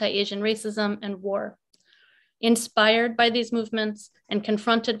 anti-Asian racism, and war. Inspired by these movements and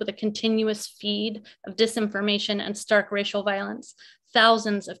confronted with a continuous feed of disinformation and stark racial violence,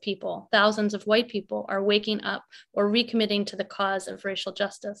 thousands of people, thousands of white people are waking up or recommitting to the cause of racial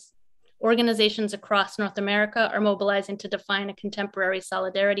justice. Organizations across North America are mobilizing to define a contemporary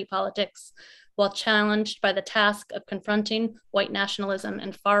solidarity politics while challenged by the task of confronting white nationalism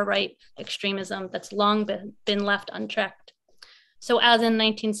and far-right extremism that's long been left unchecked. So as in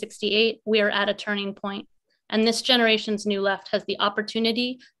 1968, we are at a turning point. And this generation's new left has the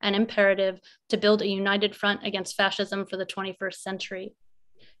opportunity and imperative to build a united front against fascism for the 21st century.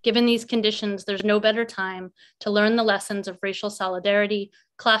 Given these conditions, there's no better time to learn the lessons of racial solidarity,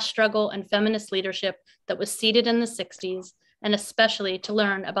 class struggle, and feminist leadership that was seeded in the 60s, and especially to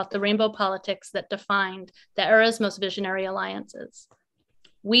learn about the rainbow politics that defined the era's most visionary alliances.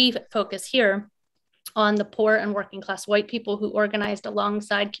 We focus here on the poor and working class white people who organized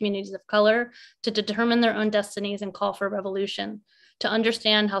alongside communities of color to determine their own destinies and call for revolution. To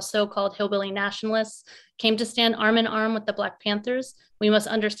understand how so-called hillbilly nationalists came to stand arm in arm with the Black Panthers, we must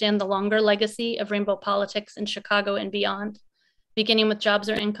understand the longer legacy of rainbow politics in Chicago and beyond. Beginning with Jobs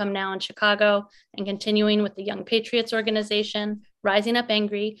or Income Now in Chicago and continuing with the Young Patriots organization, Rising Up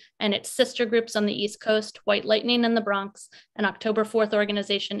Angry, and its sister groups on the East Coast, White Lightning in the Bronx, and October 4th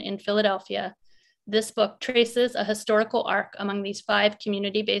organization in Philadelphia. This book traces a historical arc among these 5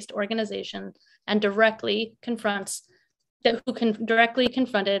 community-based organizations and directly confronted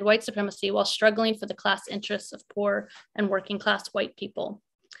white supremacy while struggling for the class interests of poor and working class white people.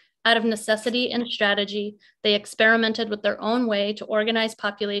 Out of necessity and strategy, they experimented with their own way to organize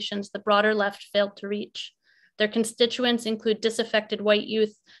populations the broader left failed to reach. Their constituents include disaffected white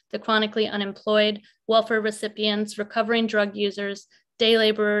youth, the chronically unemployed, welfare recipients, recovering drug users, day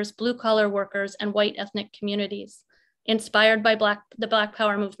laborers, blue-collar workers, and white ethnic communities. Inspired by the Black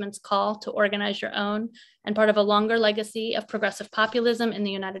Power movement's call to organize your own, and part of a longer legacy of progressive populism in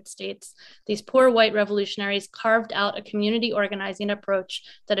the United States, these poor white revolutionaries carved out a community organizing approach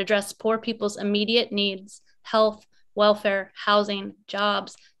that addressed poor people's immediate needs, health, welfare, housing,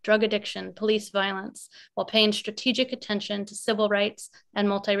 jobs, drug addiction, police violence, while paying strategic attention to civil rights and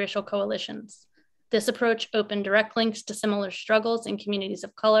multiracial coalitions. This approach opened direct links to similar struggles in communities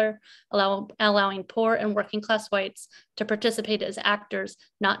of color, allowing poor and working class whites to participate as actors,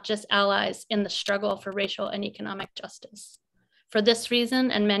 not just allies, in the struggle for racial and economic justice. For this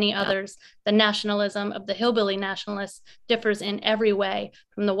reason and many others, the nationalism of the Hillbilly Nationalists differs in every way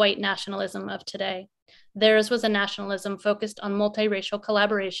from the white nationalism of today. Theirs was a nationalism focused on multiracial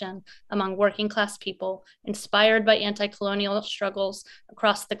collaboration among working class people, inspired by anti-colonial struggles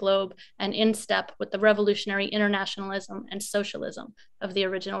across the globe and in step with the revolutionary internationalism and socialism of the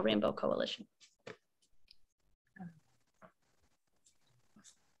original Rainbow Coalition.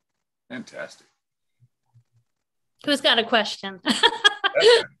 Fantastic. Who's got a question?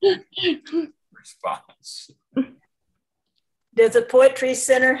 Response. Does the Poetry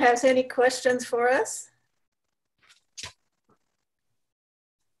Center have any questions for us?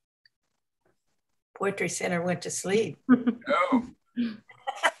 Poetry Center went to sleep. No. I'm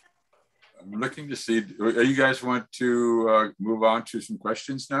looking to see, you guys want to move on to some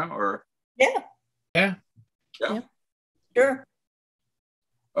questions now, or? Yeah. Yeah. Yeah. Sure.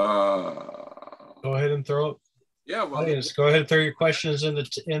 Go ahead and throw it. Yeah, well, just go ahead and throw your questions in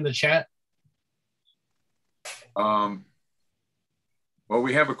the chat. Well,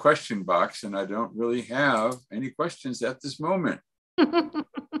 we have a question box, and I don't really have any questions at this moment. I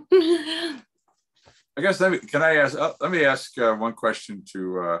guess let me ask one question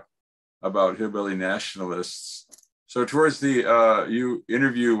about Hillbilly Nationalists. So towards the you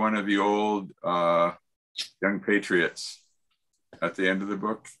interview one of the old young patriots at the end of the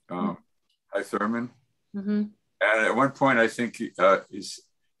book, Hy Thurman. Mm-hmm. And at one point, I think you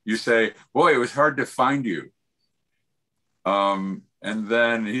say, "Boy, it was hard to find you." And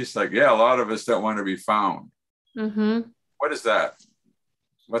then he's like, "Yeah, a lot of us don't want to be found." Mm-hmm. What is that?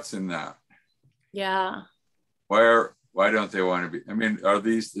 What's in that? Yeah. Why don't they want to be? I mean,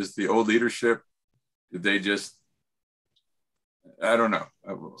 is the old leadership, did they just, I don't know.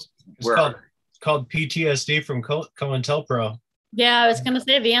 It's called PTSD from COINTELPRO. Yeah, I was going to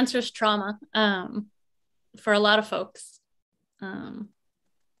say the answer is trauma for a lot of folks.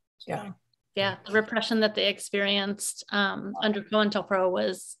 Yeah. Yeah, the repression that they experienced under COINTELPRO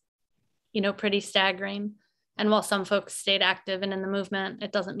was, pretty staggering. And while some folks stayed active and in the movement,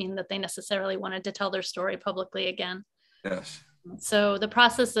 it doesn't mean that they necessarily wanted to tell their story publicly again. Yes. So the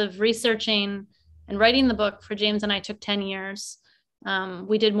process of researching and writing the book for James and I took 10 years.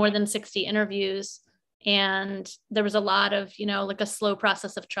 We did more than 60 interviews, and there was a lot of, like a slow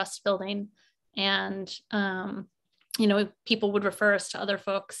process of trust building. And, people would refer us to other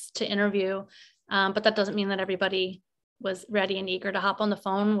folks to interview, but that doesn't mean that everybody was ready and eager to hop on the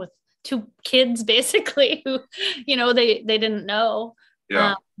phone with two kids, basically, who, they didn't know.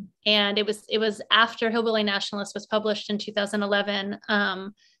 Yeah. And it was after Hillbilly Nationalists was published in 2011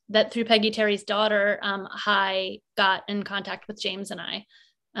 that through Peggy Terry's daughter, Hy got in contact with James and I.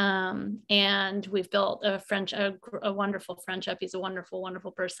 And we've built a wonderful friendship. He's a wonderful,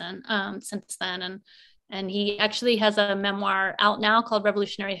 wonderful person since then. And he actually has a memoir out now called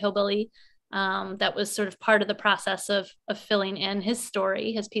Revolutionary Hillbilly. That was sort of part of the process of filling in his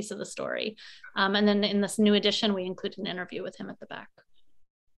story, his piece of the story. And then in this new edition, we included an interview with him at the back.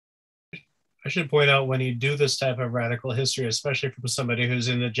 I should point out, when you do this type of radical history, especially from somebody who's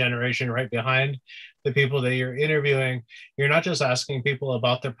in the generation right behind the people that you're interviewing, you're not just asking people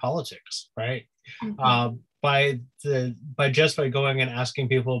about their politics, right? Mm-hmm. By going and asking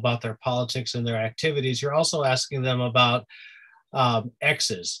people about their politics and their activities, you're also asking them about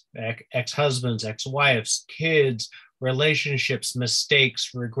exes, ex-husbands, ex-wives, kids, relationships,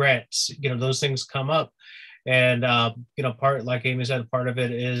 mistakes, regrets. Those things come up. And part, like Amy said, part of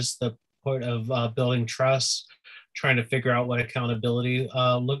it is the part of building trust, trying to figure out what accountability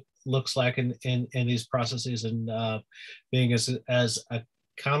looks like in these processes, and being as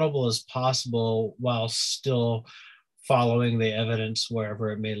accountable as possible while still following the evidence wherever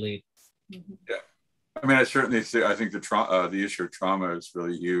it may lead. Yeah. I mean, I think the issue of trauma is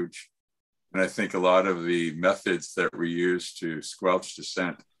really huge. And I think a lot of the methods that we use to squelch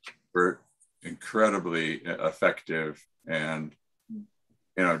dissent were incredibly effective and,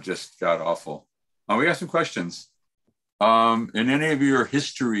 just god awful. We got some questions. In any of your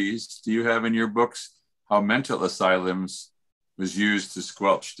histories, do you have in your books how mental asylums was used to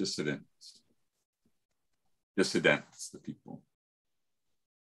squelch dissidents, the people?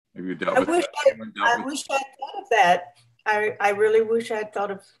 Maybe you dealt with that. I wish I'd thought of that. I really wish I'd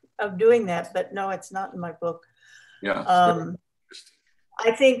thought of doing that, but no, it's not in my book. Yeah.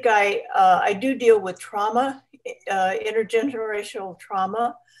 I think I do deal with trauma, intergenerational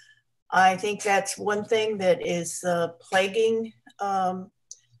trauma. I think that's one thing that is plaguing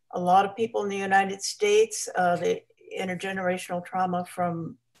a lot of people in the United States, the intergenerational trauma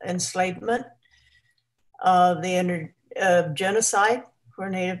from enslavement, the genocide for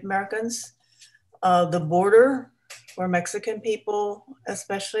Native Americans, the border for Mexican people,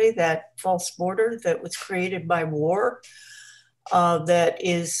 especially that false border that was created by war, that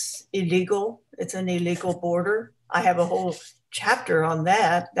is illegal. It's an illegal border. I have a whole chapter on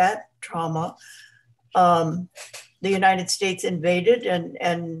that trauma. The United States invaded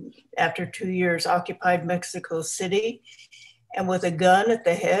and after 2 years occupied Mexico City, and with a gun at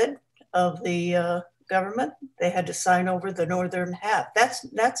the head of the government, they had to sign over the northern half.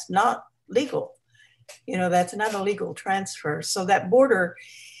 That's not legal. You know, that's not a legal transfer. So that border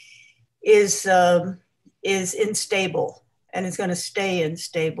is unstable, and it's going to stay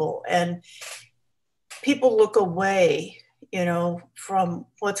unstable. And people look away, you know, from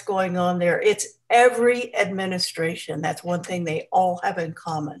what's going on there. It's every administration. That's one thing they all have in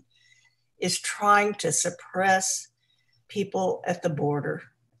common, is trying to suppress people at the border.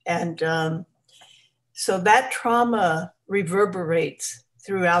 And so that trauma reverberates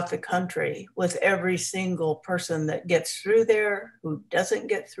throughout the country with every single person that gets through there, who doesn't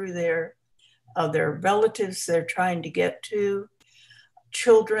get through there, their relatives they're trying to get to,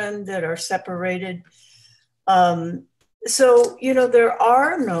 children that are separated. So, you know, there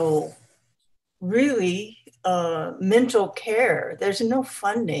are no really mental care. There's no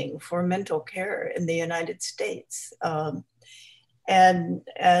funding for mental care in the United States. And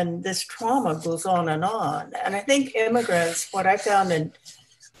this trauma goes on. And I think immigrants, what I found in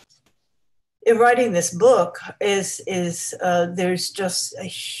writing this book is there's just a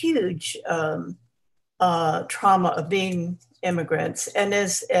huge trauma of being immigrants. And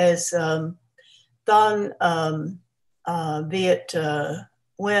as Don Viet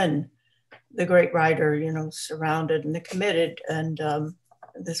Nguyen, the great writer, you know, Surrounded and The Committed, and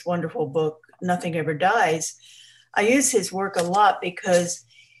this wonderful book, Nothing Ever Dies, I use his work a lot because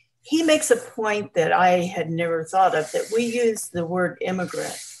he makes a point that I had never thought of, that we use the word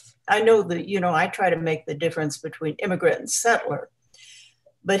immigrant. I know that, you know, I try to make the difference between immigrant and settler,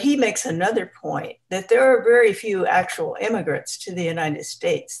 but he makes another point that there are very few actual immigrants to the United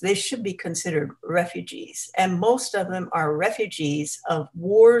States. They should be considered refugees, and most of them are refugees of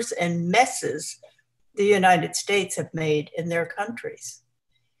wars and messes the United States have made in their countries.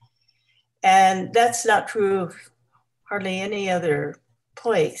 And that's not true of hardly any other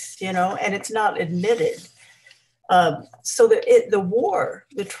place, you know, and it's not admitted. So the war,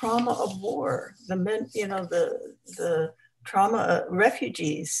 the trauma of war, the trauma of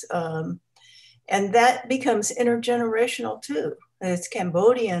refugees, and that becomes intergenerational too. It's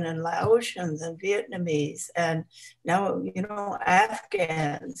Cambodian and Laotians and Vietnamese, and now, you know,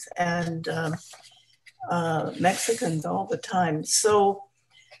 Afghans and Mexicans all the time. So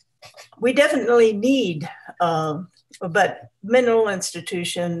we definitely need, but mental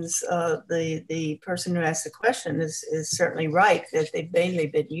institutions, the person who asked the question is certainly right, that they've mainly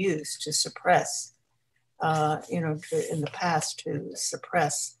been used to suppress, you know, in the past, to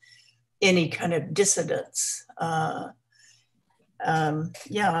suppress any kind of dissidence. Yeah,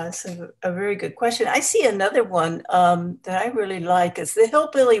 it's a very good question. I see another one that I really like is the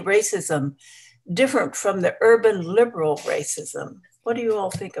hillbilly racism, different from the urban liberal racism. What do you all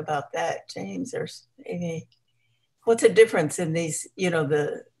think about that, James or Amy? What's the difference in these, you know,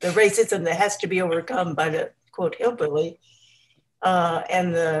 the racism that has to be overcome by the, quote, hillbilly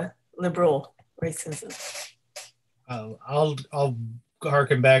and the liberal racism? I'll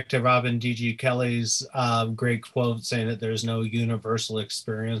harken back to Robin D.G. Kelly's great quote saying that there's no universal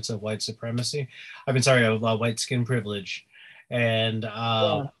experience of white supremacy. Of white skin privilege. And,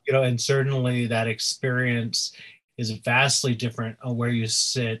 you know, and certainly that experience is vastly different on where you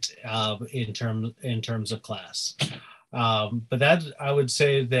sit in terms of class. But that, I would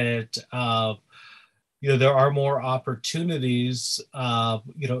say that, you know, there are more opportunities,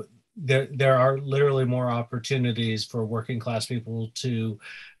 you know, there are literally more opportunities for working class people to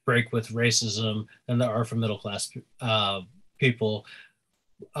break with racism than there are for middle class people,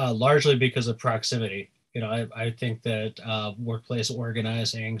 largely because of proximity. You know, I think that workplace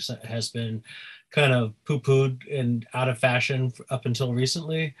organizing has been kind of poo-pooed and out of fashion up until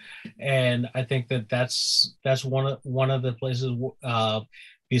recently, and I think that that's one of the places,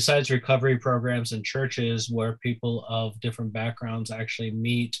 besides recovery programs and churches, where people of different backgrounds actually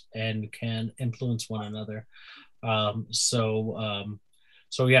meet and can influence one another.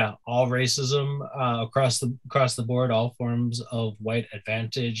 So yeah, all racism across the board, all forms of white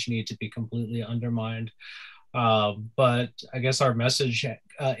advantage need to be completely undermined. But I guess our message,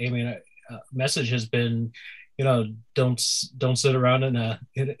 Amy, message has been, don't sit around in a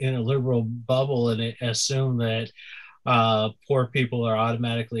liberal bubble and assume that poor people are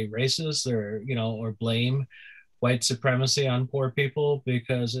automatically racist, or blame white supremacy on poor people,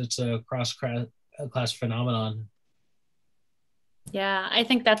 because it's a class phenomenon. Yeah, I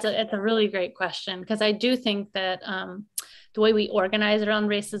think it's a really great question, because I do think that the way we organize around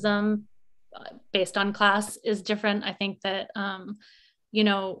racism based on class is different. I think that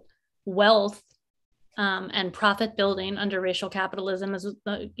wealth and profit building under racial capitalism is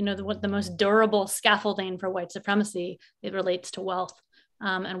the most durable scaffolding for white supremacy. It relates to wealth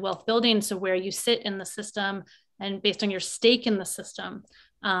and wealth building. So where you sit in the system and based on your stake in the system,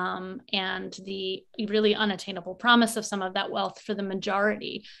 and the really unattainable promise of some of that wealth for the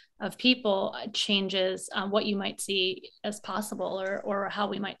majority of people changes what you might see as possible, or how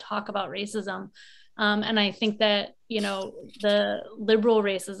we might talk about racism. And I think that, the liberal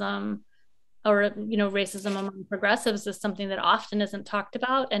racism, or, racism among progressives, is something that often isn't talked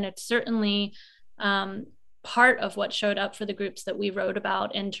about. And it's certainly part of what showed up for the groups that we wrote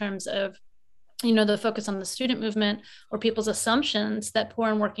about, in terms of, the focus on the student movement, or people's assumptions that poor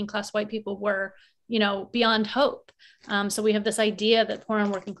and working class white people were, beyond hope. So we have this idea that poor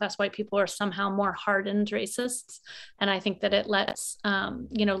and working class white people are somehow more hardened racists. And I think that it lets,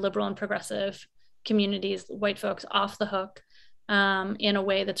 liberal and progressive communities, white folks, off the hook in a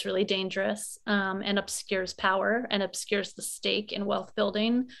way that's really dangerous, and obscures power and obscures the stake in wealth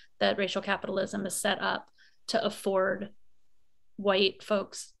building that racial capitalism is set up to afford white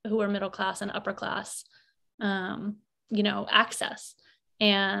folks who are middle class and upper class, access.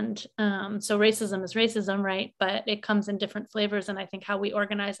 And so racism is racism, right? But it comes in different flavors. And I think how we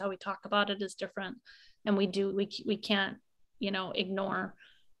organize, how we talk about it is different. And we can't, ignore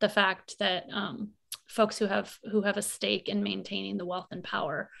the fact that folks who have a stake in maintaining the wealth and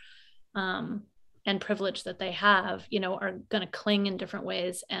power and privilege that they have, are going to cling in different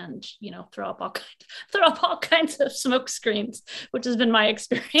ways, and throw up all kinds of smoke screens, which has been my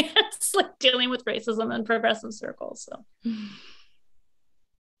experience, like dealing with racism in progressive circles. So,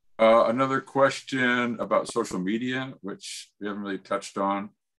 another question about social media, which we haven't really touched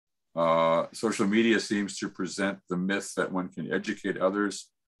on. Social media seems to present the myth that one can educate others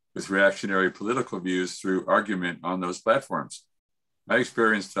with reactionary political views through argument on those platforms. My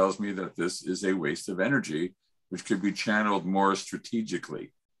experience tells me that this is a waste of energy, which could be channeled more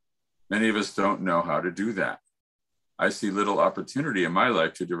strategically. Many of us don't know how to do that. I see little opportunity in my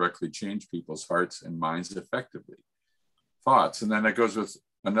life to directly change people's hearts and minds effectively. Thoughts? And then that goes with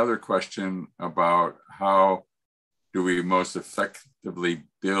another question about how do we most effectively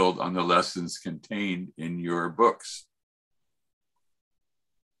build on the lessons contained in your books?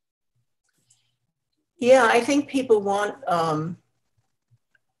 Yeah, I think people want,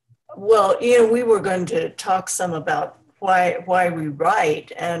 we were going to talk some about why we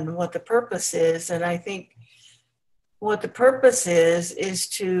write and what the purpose is. And I think what the purpose is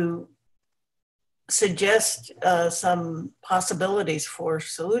to suggest some possibilities for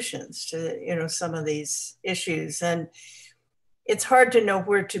solutions to, some of these issues. And it's hard to know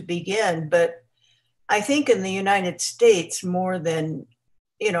where to begin, but I think in the United States, more than,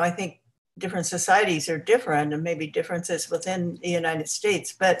 I think different societies are different, and maybe differences within the United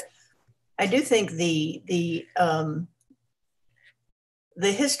States, but I do think the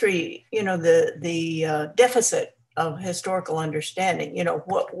history, the deficit of historical understanding,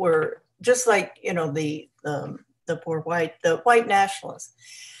 what we're just like, the white nationalists.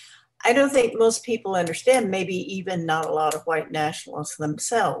 I don't think most people understand, maybe even not a lot of white nationalists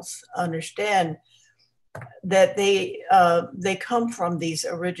themselves understand that they come from these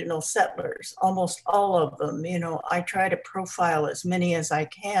original settlers, almost all of them. I try to profile as many as I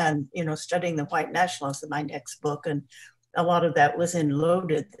can, studying the white nationalists in my next book. And a lot of that was in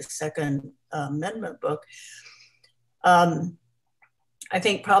Loaded, the Second Amendment book. I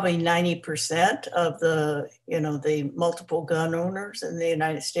think probably 90% of the multiple gun owners in the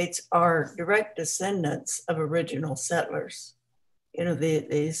United States are direct descendants of original settlers,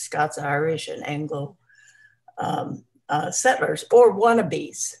 the Scots, Irish, and Anglo settlers, or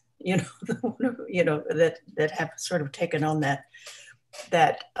wannabes, that have sort of taken on that,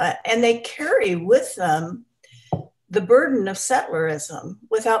 and they carry with them the burden of settlerism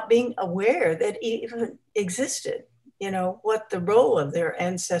without being aware that it even existed. What the role of their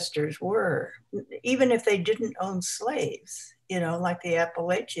ancestors were, even if they didn't own slaves, like the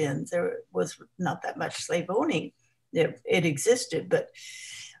Appalachians, there was not that much slave owning. It existed, but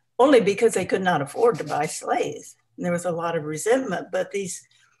only because they could not afford to buy slaves. And there was a lot of resentment, but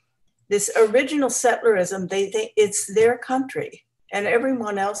this original settlerism, they think it's their country and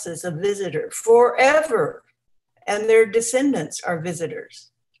everyone else is a visitor forever. and their descendants are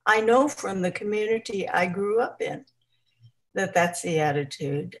visitors. I know from the community I grew up in that that's the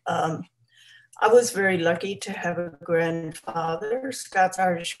attitude. I was very lucky to have a grandfather,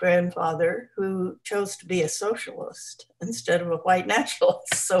 Scots-Irish grandfather, who chose to be a socialist instead of a white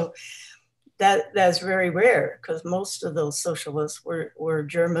nationalist. So that's very rare, because most of those socialists were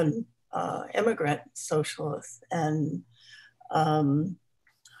German immigrant socialists and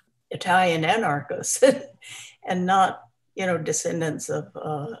Italian anarchists, and not, descendants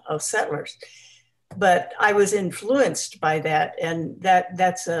of settlers. But I was influenced by that, and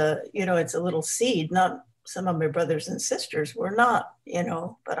that's it's a little seed. Not some of my brothers and sisters were not,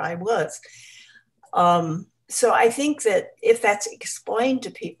 but I was. So I think that if that's explained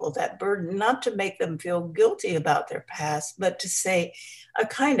to people, that burden, not to make them feel guilty about their past, but to say a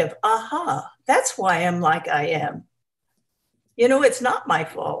kind of, aha, that's why I'm like I am. It's not my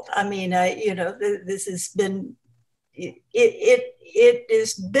fault. I mean, this has been, it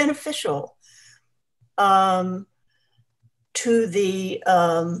is beneficial to the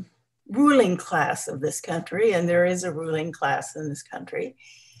ruling class of this country, and there is a ruling class in this country,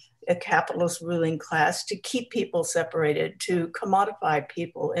 a capitalist ruling class, to keep people separated, to commodify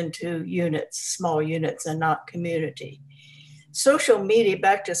people into units, small units, and not community. Social media,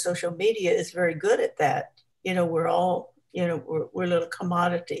 back to social media, is very good at that. We're all, we're little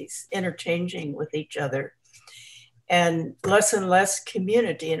commodities interchanging with each other, and less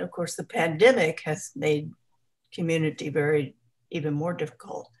community. And of course, the pandemic has made community even more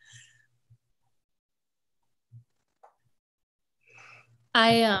difficult.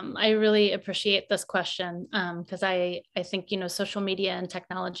 I really appreciate this question, because I think, social media and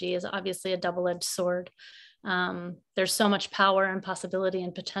technology is obviously a double-edged sword. There's so much power and possibility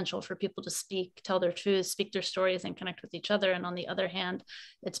and potential for people to speak, tell their truths, speak their stories, and connect with each other. And on the other hand,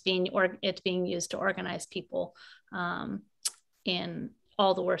 it's being used to organize people in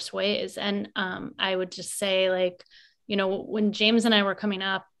all the worst ways. And I would just say, when James and I were coming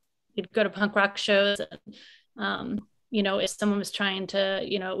up, we'd go to punk rock shows. If someone was trying to,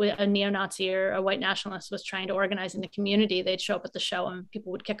 a neo-Nazi or a white nationalist was trying to organize in the community, they'd show up at the show and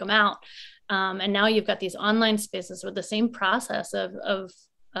people would kick them out. And now you've got these online spaces where the same process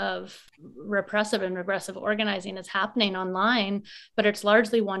of repressive and regressive organizing is happening online, but it's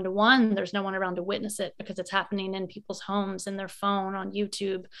largely one-to-one. There's no one around to witness it, because it's happening in people's homes, in their phone, on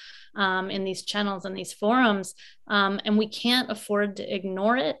YouTube, in these channels and these forums. And we can't afford to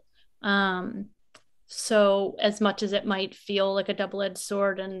ignore it. So as much as it might feel like a double-edged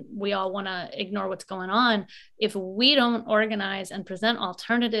sword and we all want to ignore what's going on, if we don't organize and present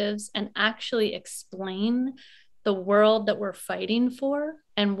alternatives and actually explain the world that we're fighting for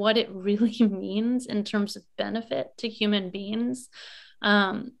and what it really means in terms of benefit to human beings,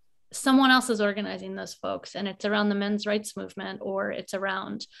 someone else is organizing those folks, and it's around the men's rights movement, or it's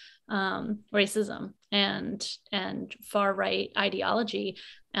around racism and far right ideology.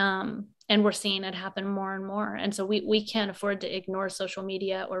 And we're seeing it happen more and more. And so we can't afford to ignore social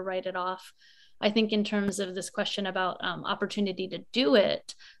media or write it off. I think in terms of this question about opportunity to do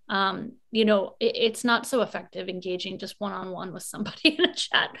it, it's not so effective engaging just one-on-one with somebody in a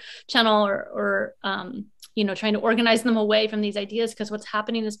chat channel or trying to organize them away from these ideas, because what's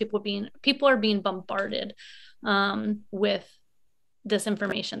happening is people are being bombarded with this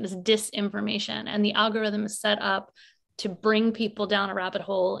disinformation, and the algorithm is set up to bring people down a rabbit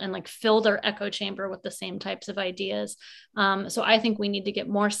hole and fill their echo chamber with the same types of ideas. So I think we need to get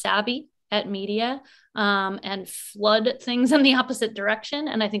more savvy at media and flood things in the opposite direction.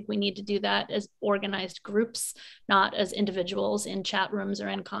 And I think we need to do that as organized groups, not as individuals in chat rooms or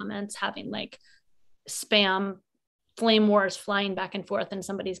in comments having spam flame wars flying back and forth in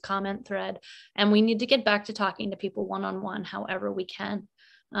somebody's comment thread. And we need to get back to talking to people one-on-one, however we can.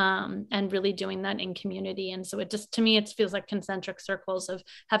 And really doing that in community. And so to me, it feels like concentric circles of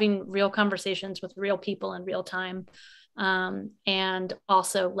having real conversations with real people in real time. And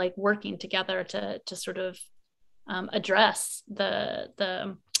also working together to sort of address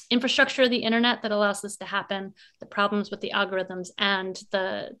the infrastructure of the internet that allows this to happen, the problems with the algorithms, and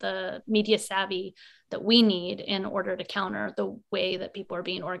the media savvy that we need in order to counter the way that people are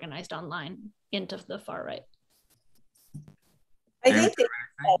being organized online into the far right. I think that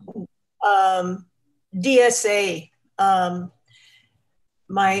DSA,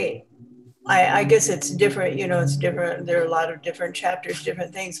 I guess it's different, it's different. There are a lot of different chapters,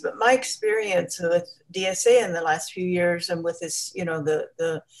 different things, but my experience with DSA in the last few years and with this,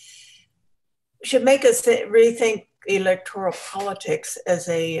 the should make us rethink electoral politics as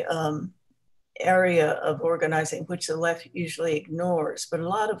area of organizing, which the left usually ignores, but a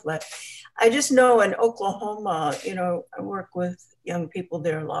lot of left. I just know in Oklahoma, you know, I work with young people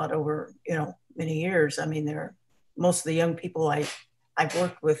there a lot over, you know, many years. I mean, most of the young people I've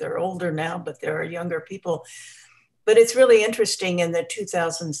worked with are older now, but there are younger people. But it's really interesting in the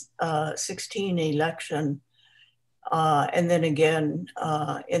 2016 election, and then again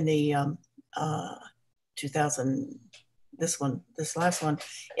in the this last one,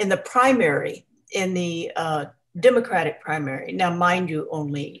 in the primary, in the Democratic primary. Now, mind you,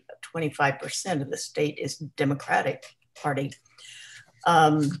 only 25% of the state is Democratic Party.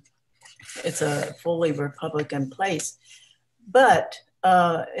 It's a fully Republican place. But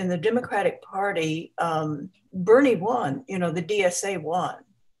in the Democratic Party, Bernie won, you know, the DSA won.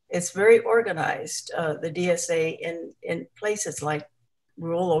 It's very organized, the DSA in places like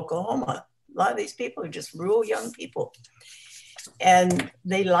rural Oklahoma. A lot of these people are just rural young people. And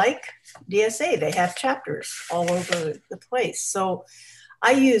they like DSA. They have chapters all over the place. So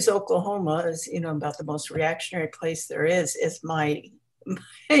I use Oklahoma as, you know, about the most reactionary place there is my,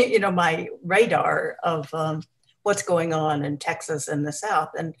 you know, my radar of what's going on in Texas and the South,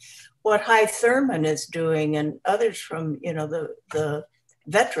 and what Hy Thurman is doing, and others from, you know, the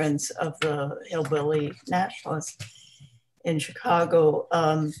veterans of the Hillbilly Nationalists in Chicago,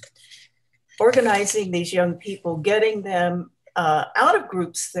 organizing these young people, getting them out of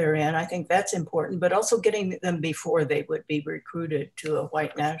groups they're in. I think that's important, but also getting them before they would be recruited to a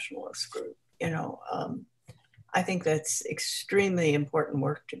white nationalist group. You know, I think that's extremely important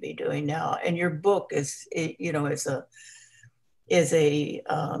work to be doing now. And your book is, you know, is a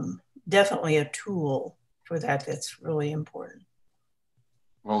definitely a tool for that. That's really important.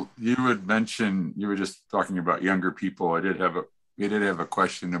 Well, you had mentioned, you were just talking about younger people. We did have a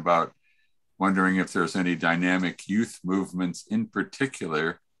question about wondering if there's any dynamic youth movements in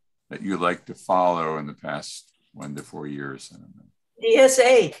particular that you like to follow in the past 1 to 4 years. I don't know.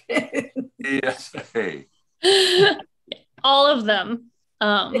 DSA. DSA. All of them.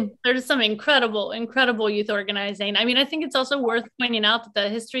 There's some incredible youth organizing. I mean, I think it's also worth pointing out that the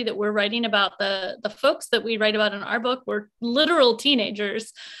history that we're writing about, the folks that we write about in our book were literal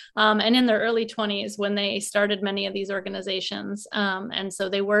teenagers and in their early 20s when they started many of these organizations. And so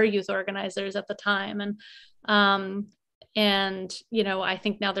they were youth organizers at the time. And you know, I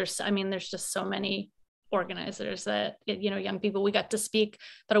think now there's just so many organizers that, you know, young people. We got to speak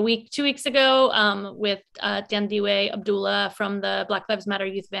about 2 weeks ago with Dandiwe Abdullah from the Black Lives Matter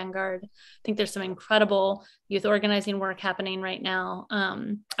Youth Vanguard. I think there's some incredible youth organizing work happening right now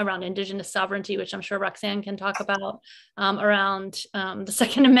around Indigenous sovereignty, which I'm sure Roxanne can talk about, around the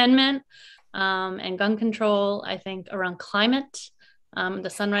Second Amendment and gun control. I think around climate. The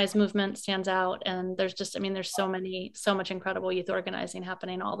Sunrise Movement stands out, and there's just, I mean, there's so much incredible youth organizing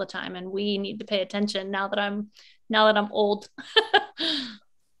happening all the time, and we need to pay attention now that I'm old.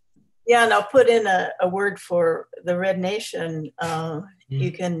 Yeah, and I'll put in a word for the Red Nation.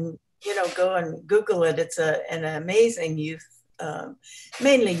 You can, you know, go and Google it. It's an amazing youth,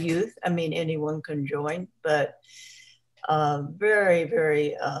 mainly youth. I mean, anyone can join, but very,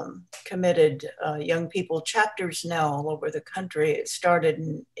 very committed young people, chapters now all over the country. It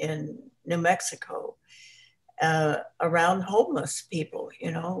started in New Mexico around homeless people,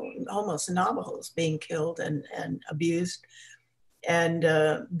 you know, homeless Navajos being killed and abused, and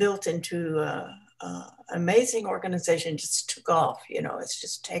built into an amazing organization. Just took off, you know, it's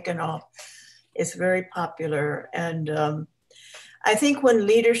just taken off. It's very popular. And I think when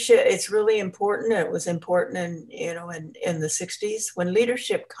leadership, it's really important. It was important in, you know, in the 60s, when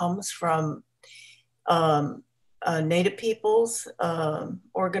leadership comes from Native peoples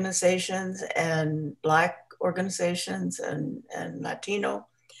organizations and Black organizations and Latino,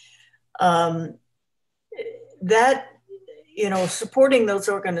 that, you know, supporting those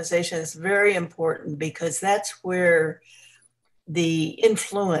organizations is very important, because that's where the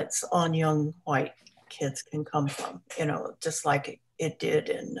influence on young white kids can come from, you know, just like it did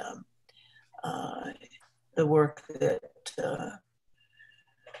in the work that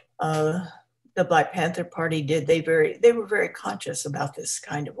the Black Panther Party did. They were very conscious about this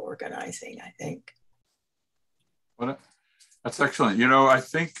kind of organizing, I think. Well, that's excellent. You know, I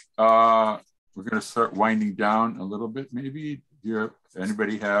think we're going to start winding down a little bit. Maybe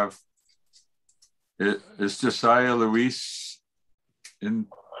anybody have, is Josiah Luis in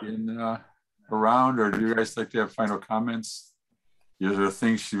around, or do you guys like to have final comments? Are there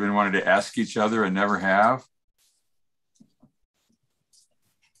things you've been wanting to ask each other and never have?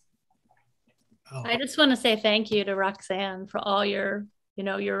 I just want to say thank you to Roxanne for all your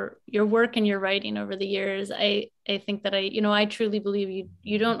your work and your writing over the years. I think that I truly believe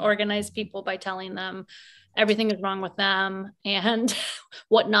you don't organize people by telling them everything is wrong with them and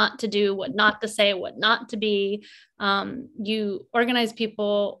what not to do, what not to say, what not to be. You organize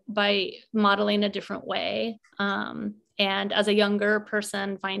people by modeling a different way. And as a younger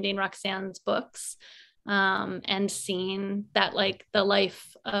person, finding Roxanne's books and seeing that, like, the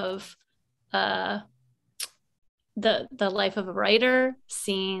life of the life of a writer,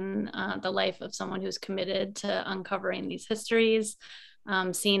 seeing the life of someone who's committed to uncovering these histories,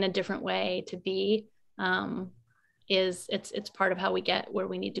 seeing a different way to be, it's part of how we get where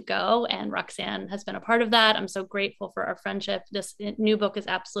we need to go. And Roxanne has been a part of that. I'm so grateful for our friendship. This new book is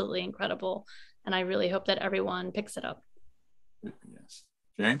absolutely incredible, and I really hope that everyone picks it up. Yes.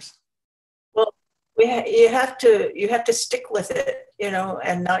 James? Well, you have to stick with it,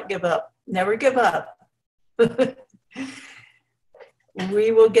 and not give up. Never give up.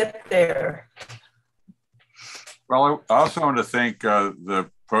 We will get there. Well, I also want to thank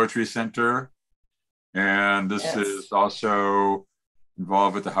the Poetry Center, and this is also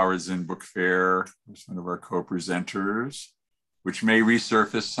involved with the Howard Zinn Book Fair. It's one of our co-presenters, which may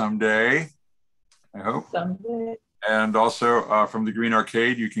resurface someday, I hope. Someday. And also from the Green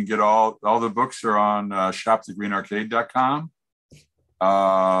Arcade, you can get all the books are on shopthegreenarcade.com.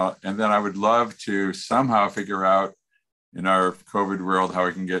 And then I would love to somehow figure out in our COVID world how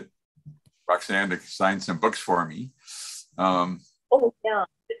I can get Roxanne to sign some books for me. Oh, yeah.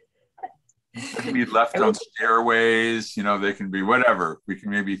 They can be left on stairways, they can be whatever. We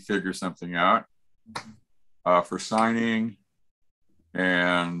can maybe figure something out for signing.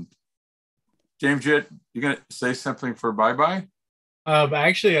 And James, you going to say something for bye-bye?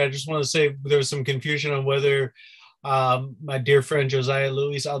 Actually, I just want to say there was some confusion on whether my dear friend Josiah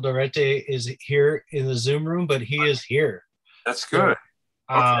Luis Alderete is here in the Zoom room, but he is here. That's good.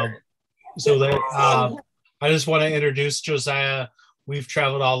 So that I just want to introduce Josiah. We've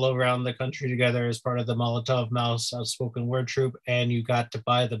traveled all around the country together as part of the Molotov Mouse Outspoken Word Troupe, and you got to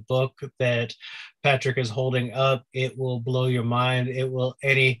buy the book that Patrick is holding up. It will blow your mind. It will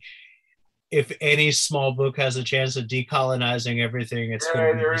if any small book has a chance of decolonizing everything, it's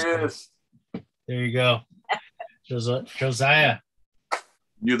going to be this book. There you go. Josiah.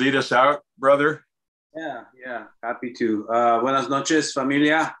 You lead us out, brother? Yeah, happy to. Buenas noches,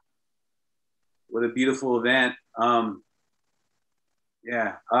 familia. What a beautiful event. I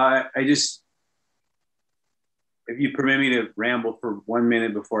just, if you permit me to ramble for 1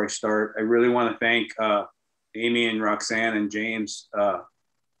 minute before I start, I really want to thank Amy and Roxanne and James for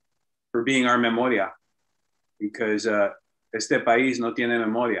being our memoria, because este país no tiene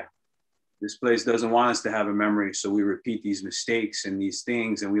memoria. This place doesn't want us to have a memory, so we repeat these mistakes and these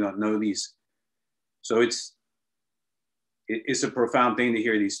things, and we don't know these. So it's a profound thing to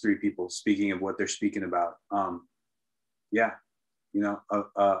hear these three people speaking of what they're speaking about. A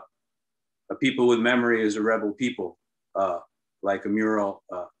people with memory is a rebel people, like a mural,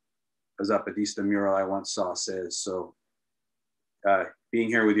 a Zapatista mural I once saw says. So being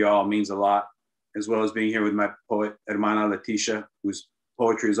here with y'all means a lot, as well as being here with my poet, hermana Leticia, whose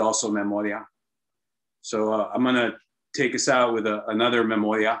poetry is also memoria. So I'm gonna take us out with another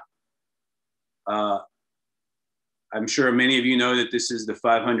memoria. I'm sure many of you know that this is the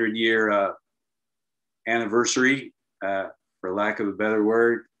 500-year anniversary, for lack of a better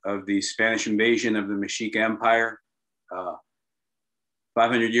word, of the Spanish invasion of the Mexica Empire.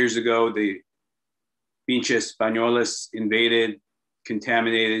 500 years ago, the pinche Españoles invaded,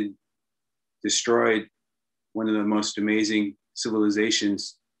 contaminated, destroyed one of the most amazing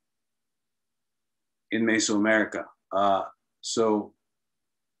civilizations in Mesoamerica. So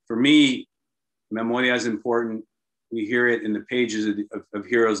for me, memoria is important. We hear it in the pages of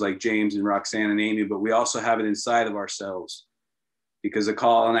heroes like James and Roxanne and Amy, but we also have it inside of ourselves, because the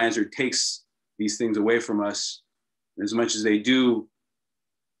colonizer takes these things away from us. And as much as they do,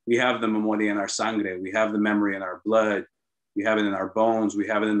 we have the memoria in our sangre. We have the memory in our blood. We have it in our bones. We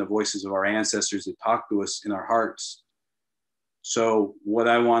have it in the voices of our ancestors that talk to us in our hearts. So what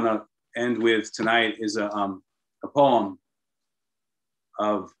I want to end with tonight is a poem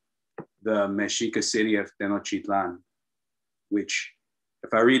of the Mexica city of Tenochtitlan, which,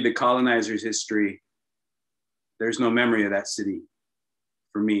 if I read the colonizer's history, there's no memory of that city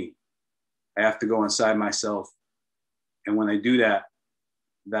for me. I have to go inside myself. And when I do that,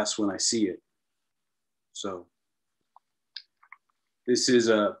 that's when I see it. So this is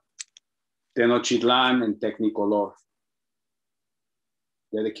a Tenochtitlan in Technicolor,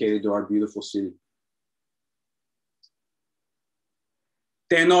 dedicated to our beautiful city.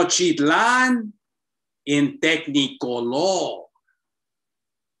 Tenochtitlan in Technicolor,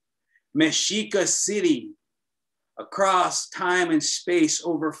 Mexica City, across time and space,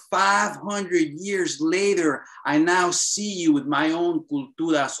 over 500 years later, I now see you with my own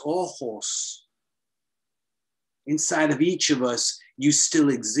cultura's ojos. Inside of each of us, you still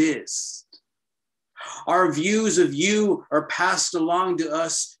exist. Our views of you are passed along to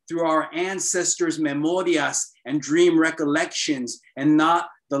us through our ancestors' memorias and dream recollections, and not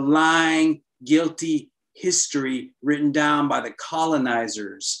the lying, guilty history written down by the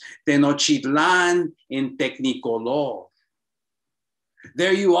colonizers. Tenochtitlan in Technicolor.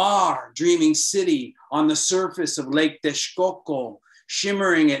 There you are, dreaming city on the surface of Lake Texcoco,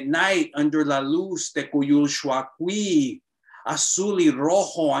 shimmering at night under la luz de Coyulhuacuí, azul y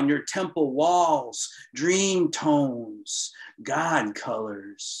rojo on your temple walls, dream tones, God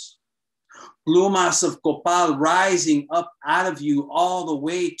colors. Plumas of copal rising up out of you all the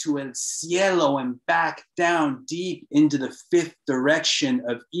way to el cielo and back down deep into the fifth direction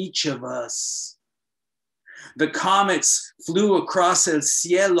of each of us. The comets flew across el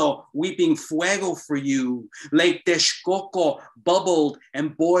cielo, weeping fuego for you. Lake Texcoco bubbled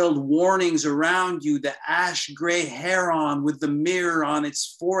and boiled warnings around you. The ash-gray heron with the mirror on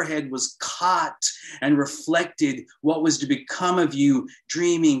its forehead was caught and reflected what was to become of you,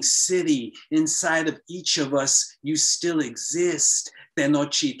 dreaming city. Inside of each of us, you still exist.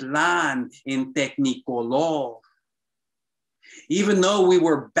 Tenochtitlan in Technicolor. Even though we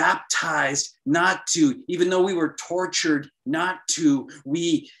were baptized not to, even though we were tortured not to,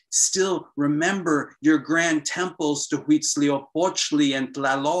 we still remember your grand temples to Huitzlipochtli and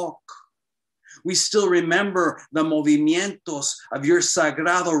Tlaloc. We still remember the movimientos of your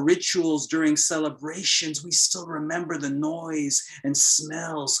sagrado rituals during celebrations. We still remember the noise and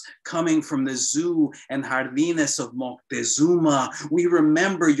smells coming from the zoo and jardines of Moctezuma. We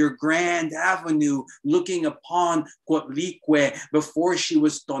remember your grand avenue looking upon Coatlicue before she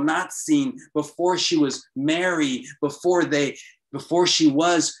was Tonatzin, before she was Mary, before she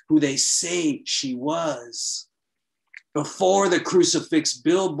was who they say she was. Before the crucifix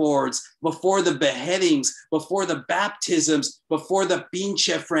billboards, before the beheadings, before the baptisms, before the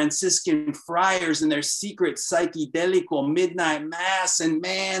pinche Franciscan friars and their secret psychedelico midnight mass. And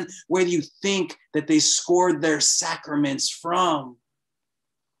man, where do you think that they scored their sacraments from?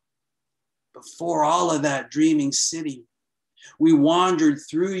 Before all of that, dreaming city, we wandered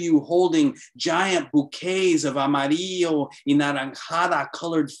through you holding giant bouquets of amarillo y naranjada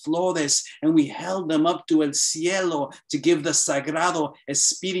colored flores, and we held them up to el cielo to give the sagrado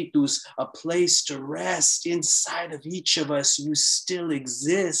espíritus a place to rest. Inside of each of us, you still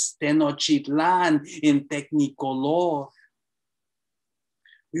exist. Tenochtitlan in Technicolor.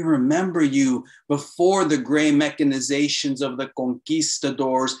 We remember you before the gray mechanizations of the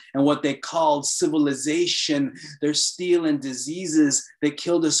conquistadors and what they called civilization, their steel and diseases that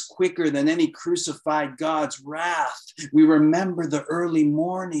killed us quicker than any crucified God's wrath. We remember the early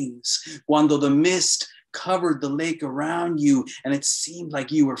mornings, cuando the mist covered the lake around you and it seemed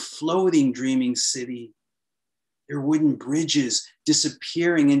like you were floating, dreaming city. Your wooden bridges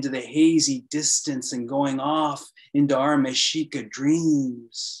disappearing into the hazy distance and going off into our Mexica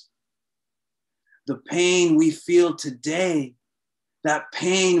dreams. The pain we feel today, that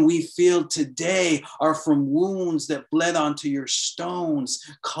pain we feel today are from wounds that bled onto your stones,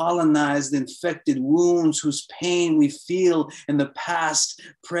 colonized, infected wounds whose pain we feel in the past,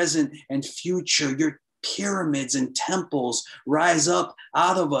 present, and future. Your pyramids and temples rise up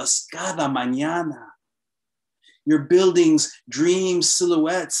out of us cada mañana. Your buildings' dream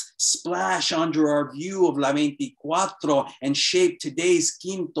silhouettes splash under our view of La 24 and shape today's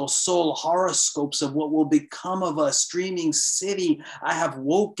Quinto Sol horoscopes of what will become of us. Dreaming city, I have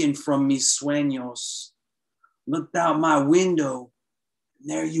woken from mis sueños, looked out my window, and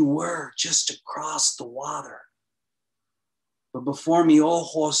there you were, just across the water. But before mi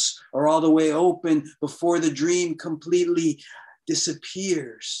ojos are all the way open, before the dream completely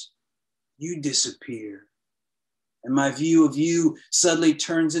disappears, you disappear. And my view of you suddenly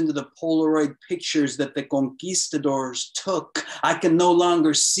turns into the Polaroid pictures that the conquistadors took. I can no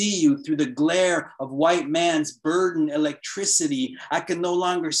longer see you through the glare of white man's burden electricity. I can no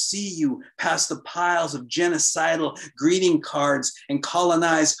longer see you past the piles of genocidal greeting cards and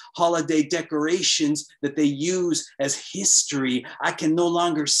colonized holiday decorations that they use as history. I can no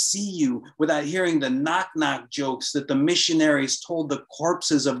longer see you without hearing the knock-knock jokes that the missionaries told the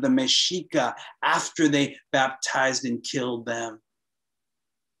corpses of the Mexica after they baptized and killed them.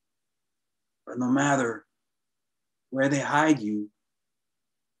 But no matter where they hide you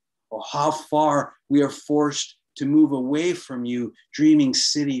or how far we are forced to move away from you, dreaming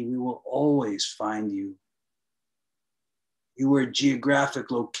city, we will always find you. You are a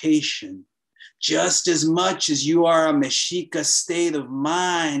geographic location. Just as much as you are a Mexica state of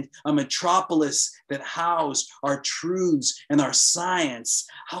mind, a metropolis that house our truths and our science.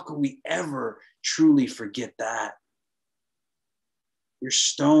 How could we ever truly forget that? Your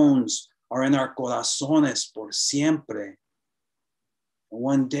stones are in our corazones por siempre. And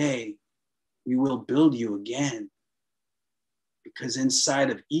one day we will build you again, because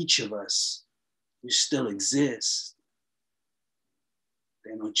inside of each of us, you still exist.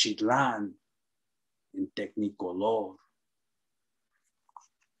 Tenochtitlan en Technicolor.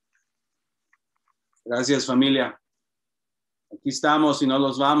 Gracias, familia. Aquí estamos y no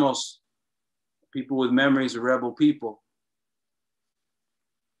los vamos. People with memories of rebel people.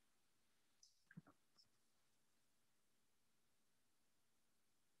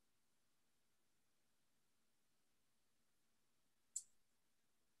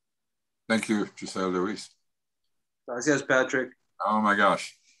 Thank you, Josiah Luis. Gracias, Patrick. Oh my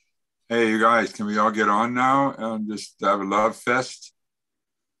gosh. Hey, you guys, can we all get on now and just have a love fest?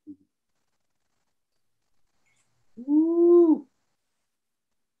 Woo.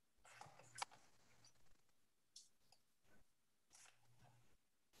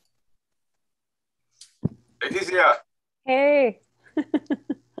 Leticia. Hey.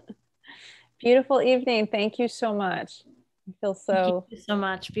 Beautiful evening. Thank you so much. I feel so. Thank you so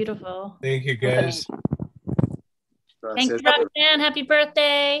much. Beautiful. Thank you, guys. Thank you, Roxanne. Happy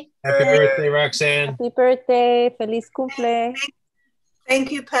birthday. Happy birthday, Roxanne. Happy birthday. Feliz cumple.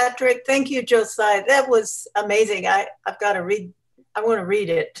 Thank you, Patrick. Thank you, Josiah. That was amazing. I've got to read. I want to read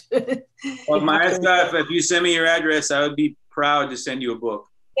it. Well, Maestra, if you send me your address, I would be proud to send you a book.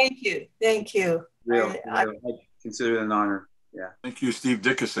 Thank you. Thank you. I consider it an honor. Yeah. Thank you, Steve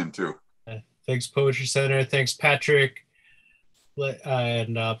Dickinson, too. Thanks, Poetry Center. Thanks, Patrick.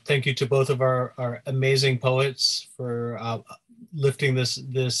 And thank you to both of our amazing poets for lifting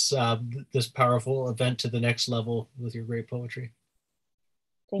this powerful event to the next level with your great poetry.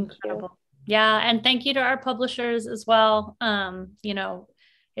 Thank you. Yeah, and thank you to our publishers as well. You know,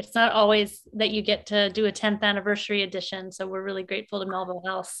 it's not always that you get to do a 10th anniversary edition, so we're really grateful to Melville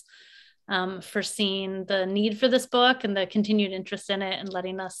House for seeing the need for this book and the continued interest in it and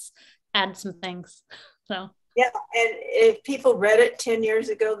letting us add some things. So yeah, and if people read it 10 years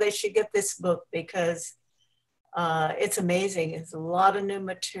ago, they should get this book because it's amazing. It's a lot of new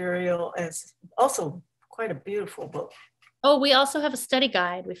material. It's also quite a beautiful book. oh, we also have a study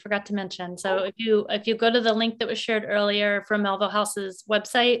guide we forgot to mention. So if you go to the link that was shared earlier from Melville House's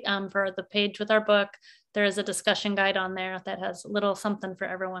website for the page with our book, there is a discussion guide on there that has a little something for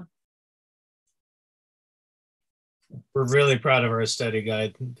everyone. We're really proud of our study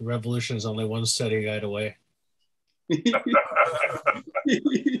guide. The revolution is only one study guide away. That's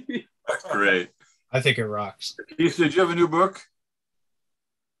great. I think it rocks. Keith, did you have a new book?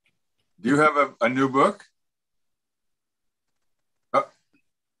 Do you have a new book?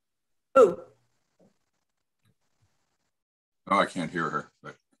 Oh, I can't hear her.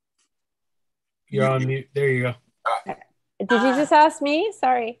 But You're on mute. There you go. Did you just ask me?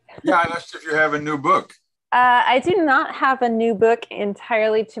 Sorry. Yeah, I asked if you have a new book. I do not have a new book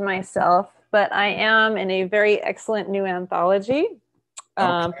entirely to myself, but I am in a very excellent new anthology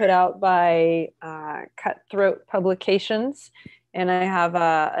put out by Cutthroat Publications. And I have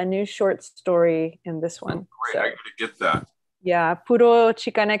a new short story in this one. Great, I gotta get that. Yeah, Puro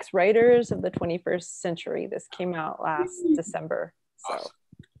Chicanx Writers of the 21st Century. This came out last December. So Awesome.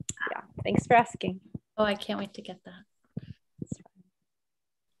 yeah, thanks for asking. Oh, I can't wait to get that.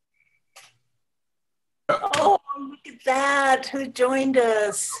 oh, look at that. Who joined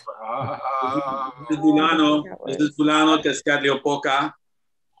us? This is Fulano Tezcatlipoca.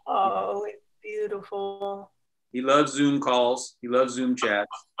 Oh, it's beautiful. He loves Zoom calls. He loves Zoom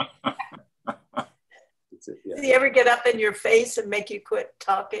chats. Yeah. Does he ever get up in your face and make you quit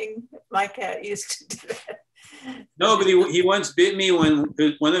talking? My cat used to do that. No, but he once bit me when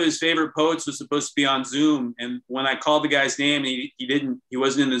one of his favorite poets was supposed to be on Zoom, and when I called the guy's name, he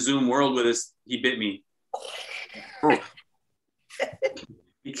wasn't in the Zoom world with us. He bit me.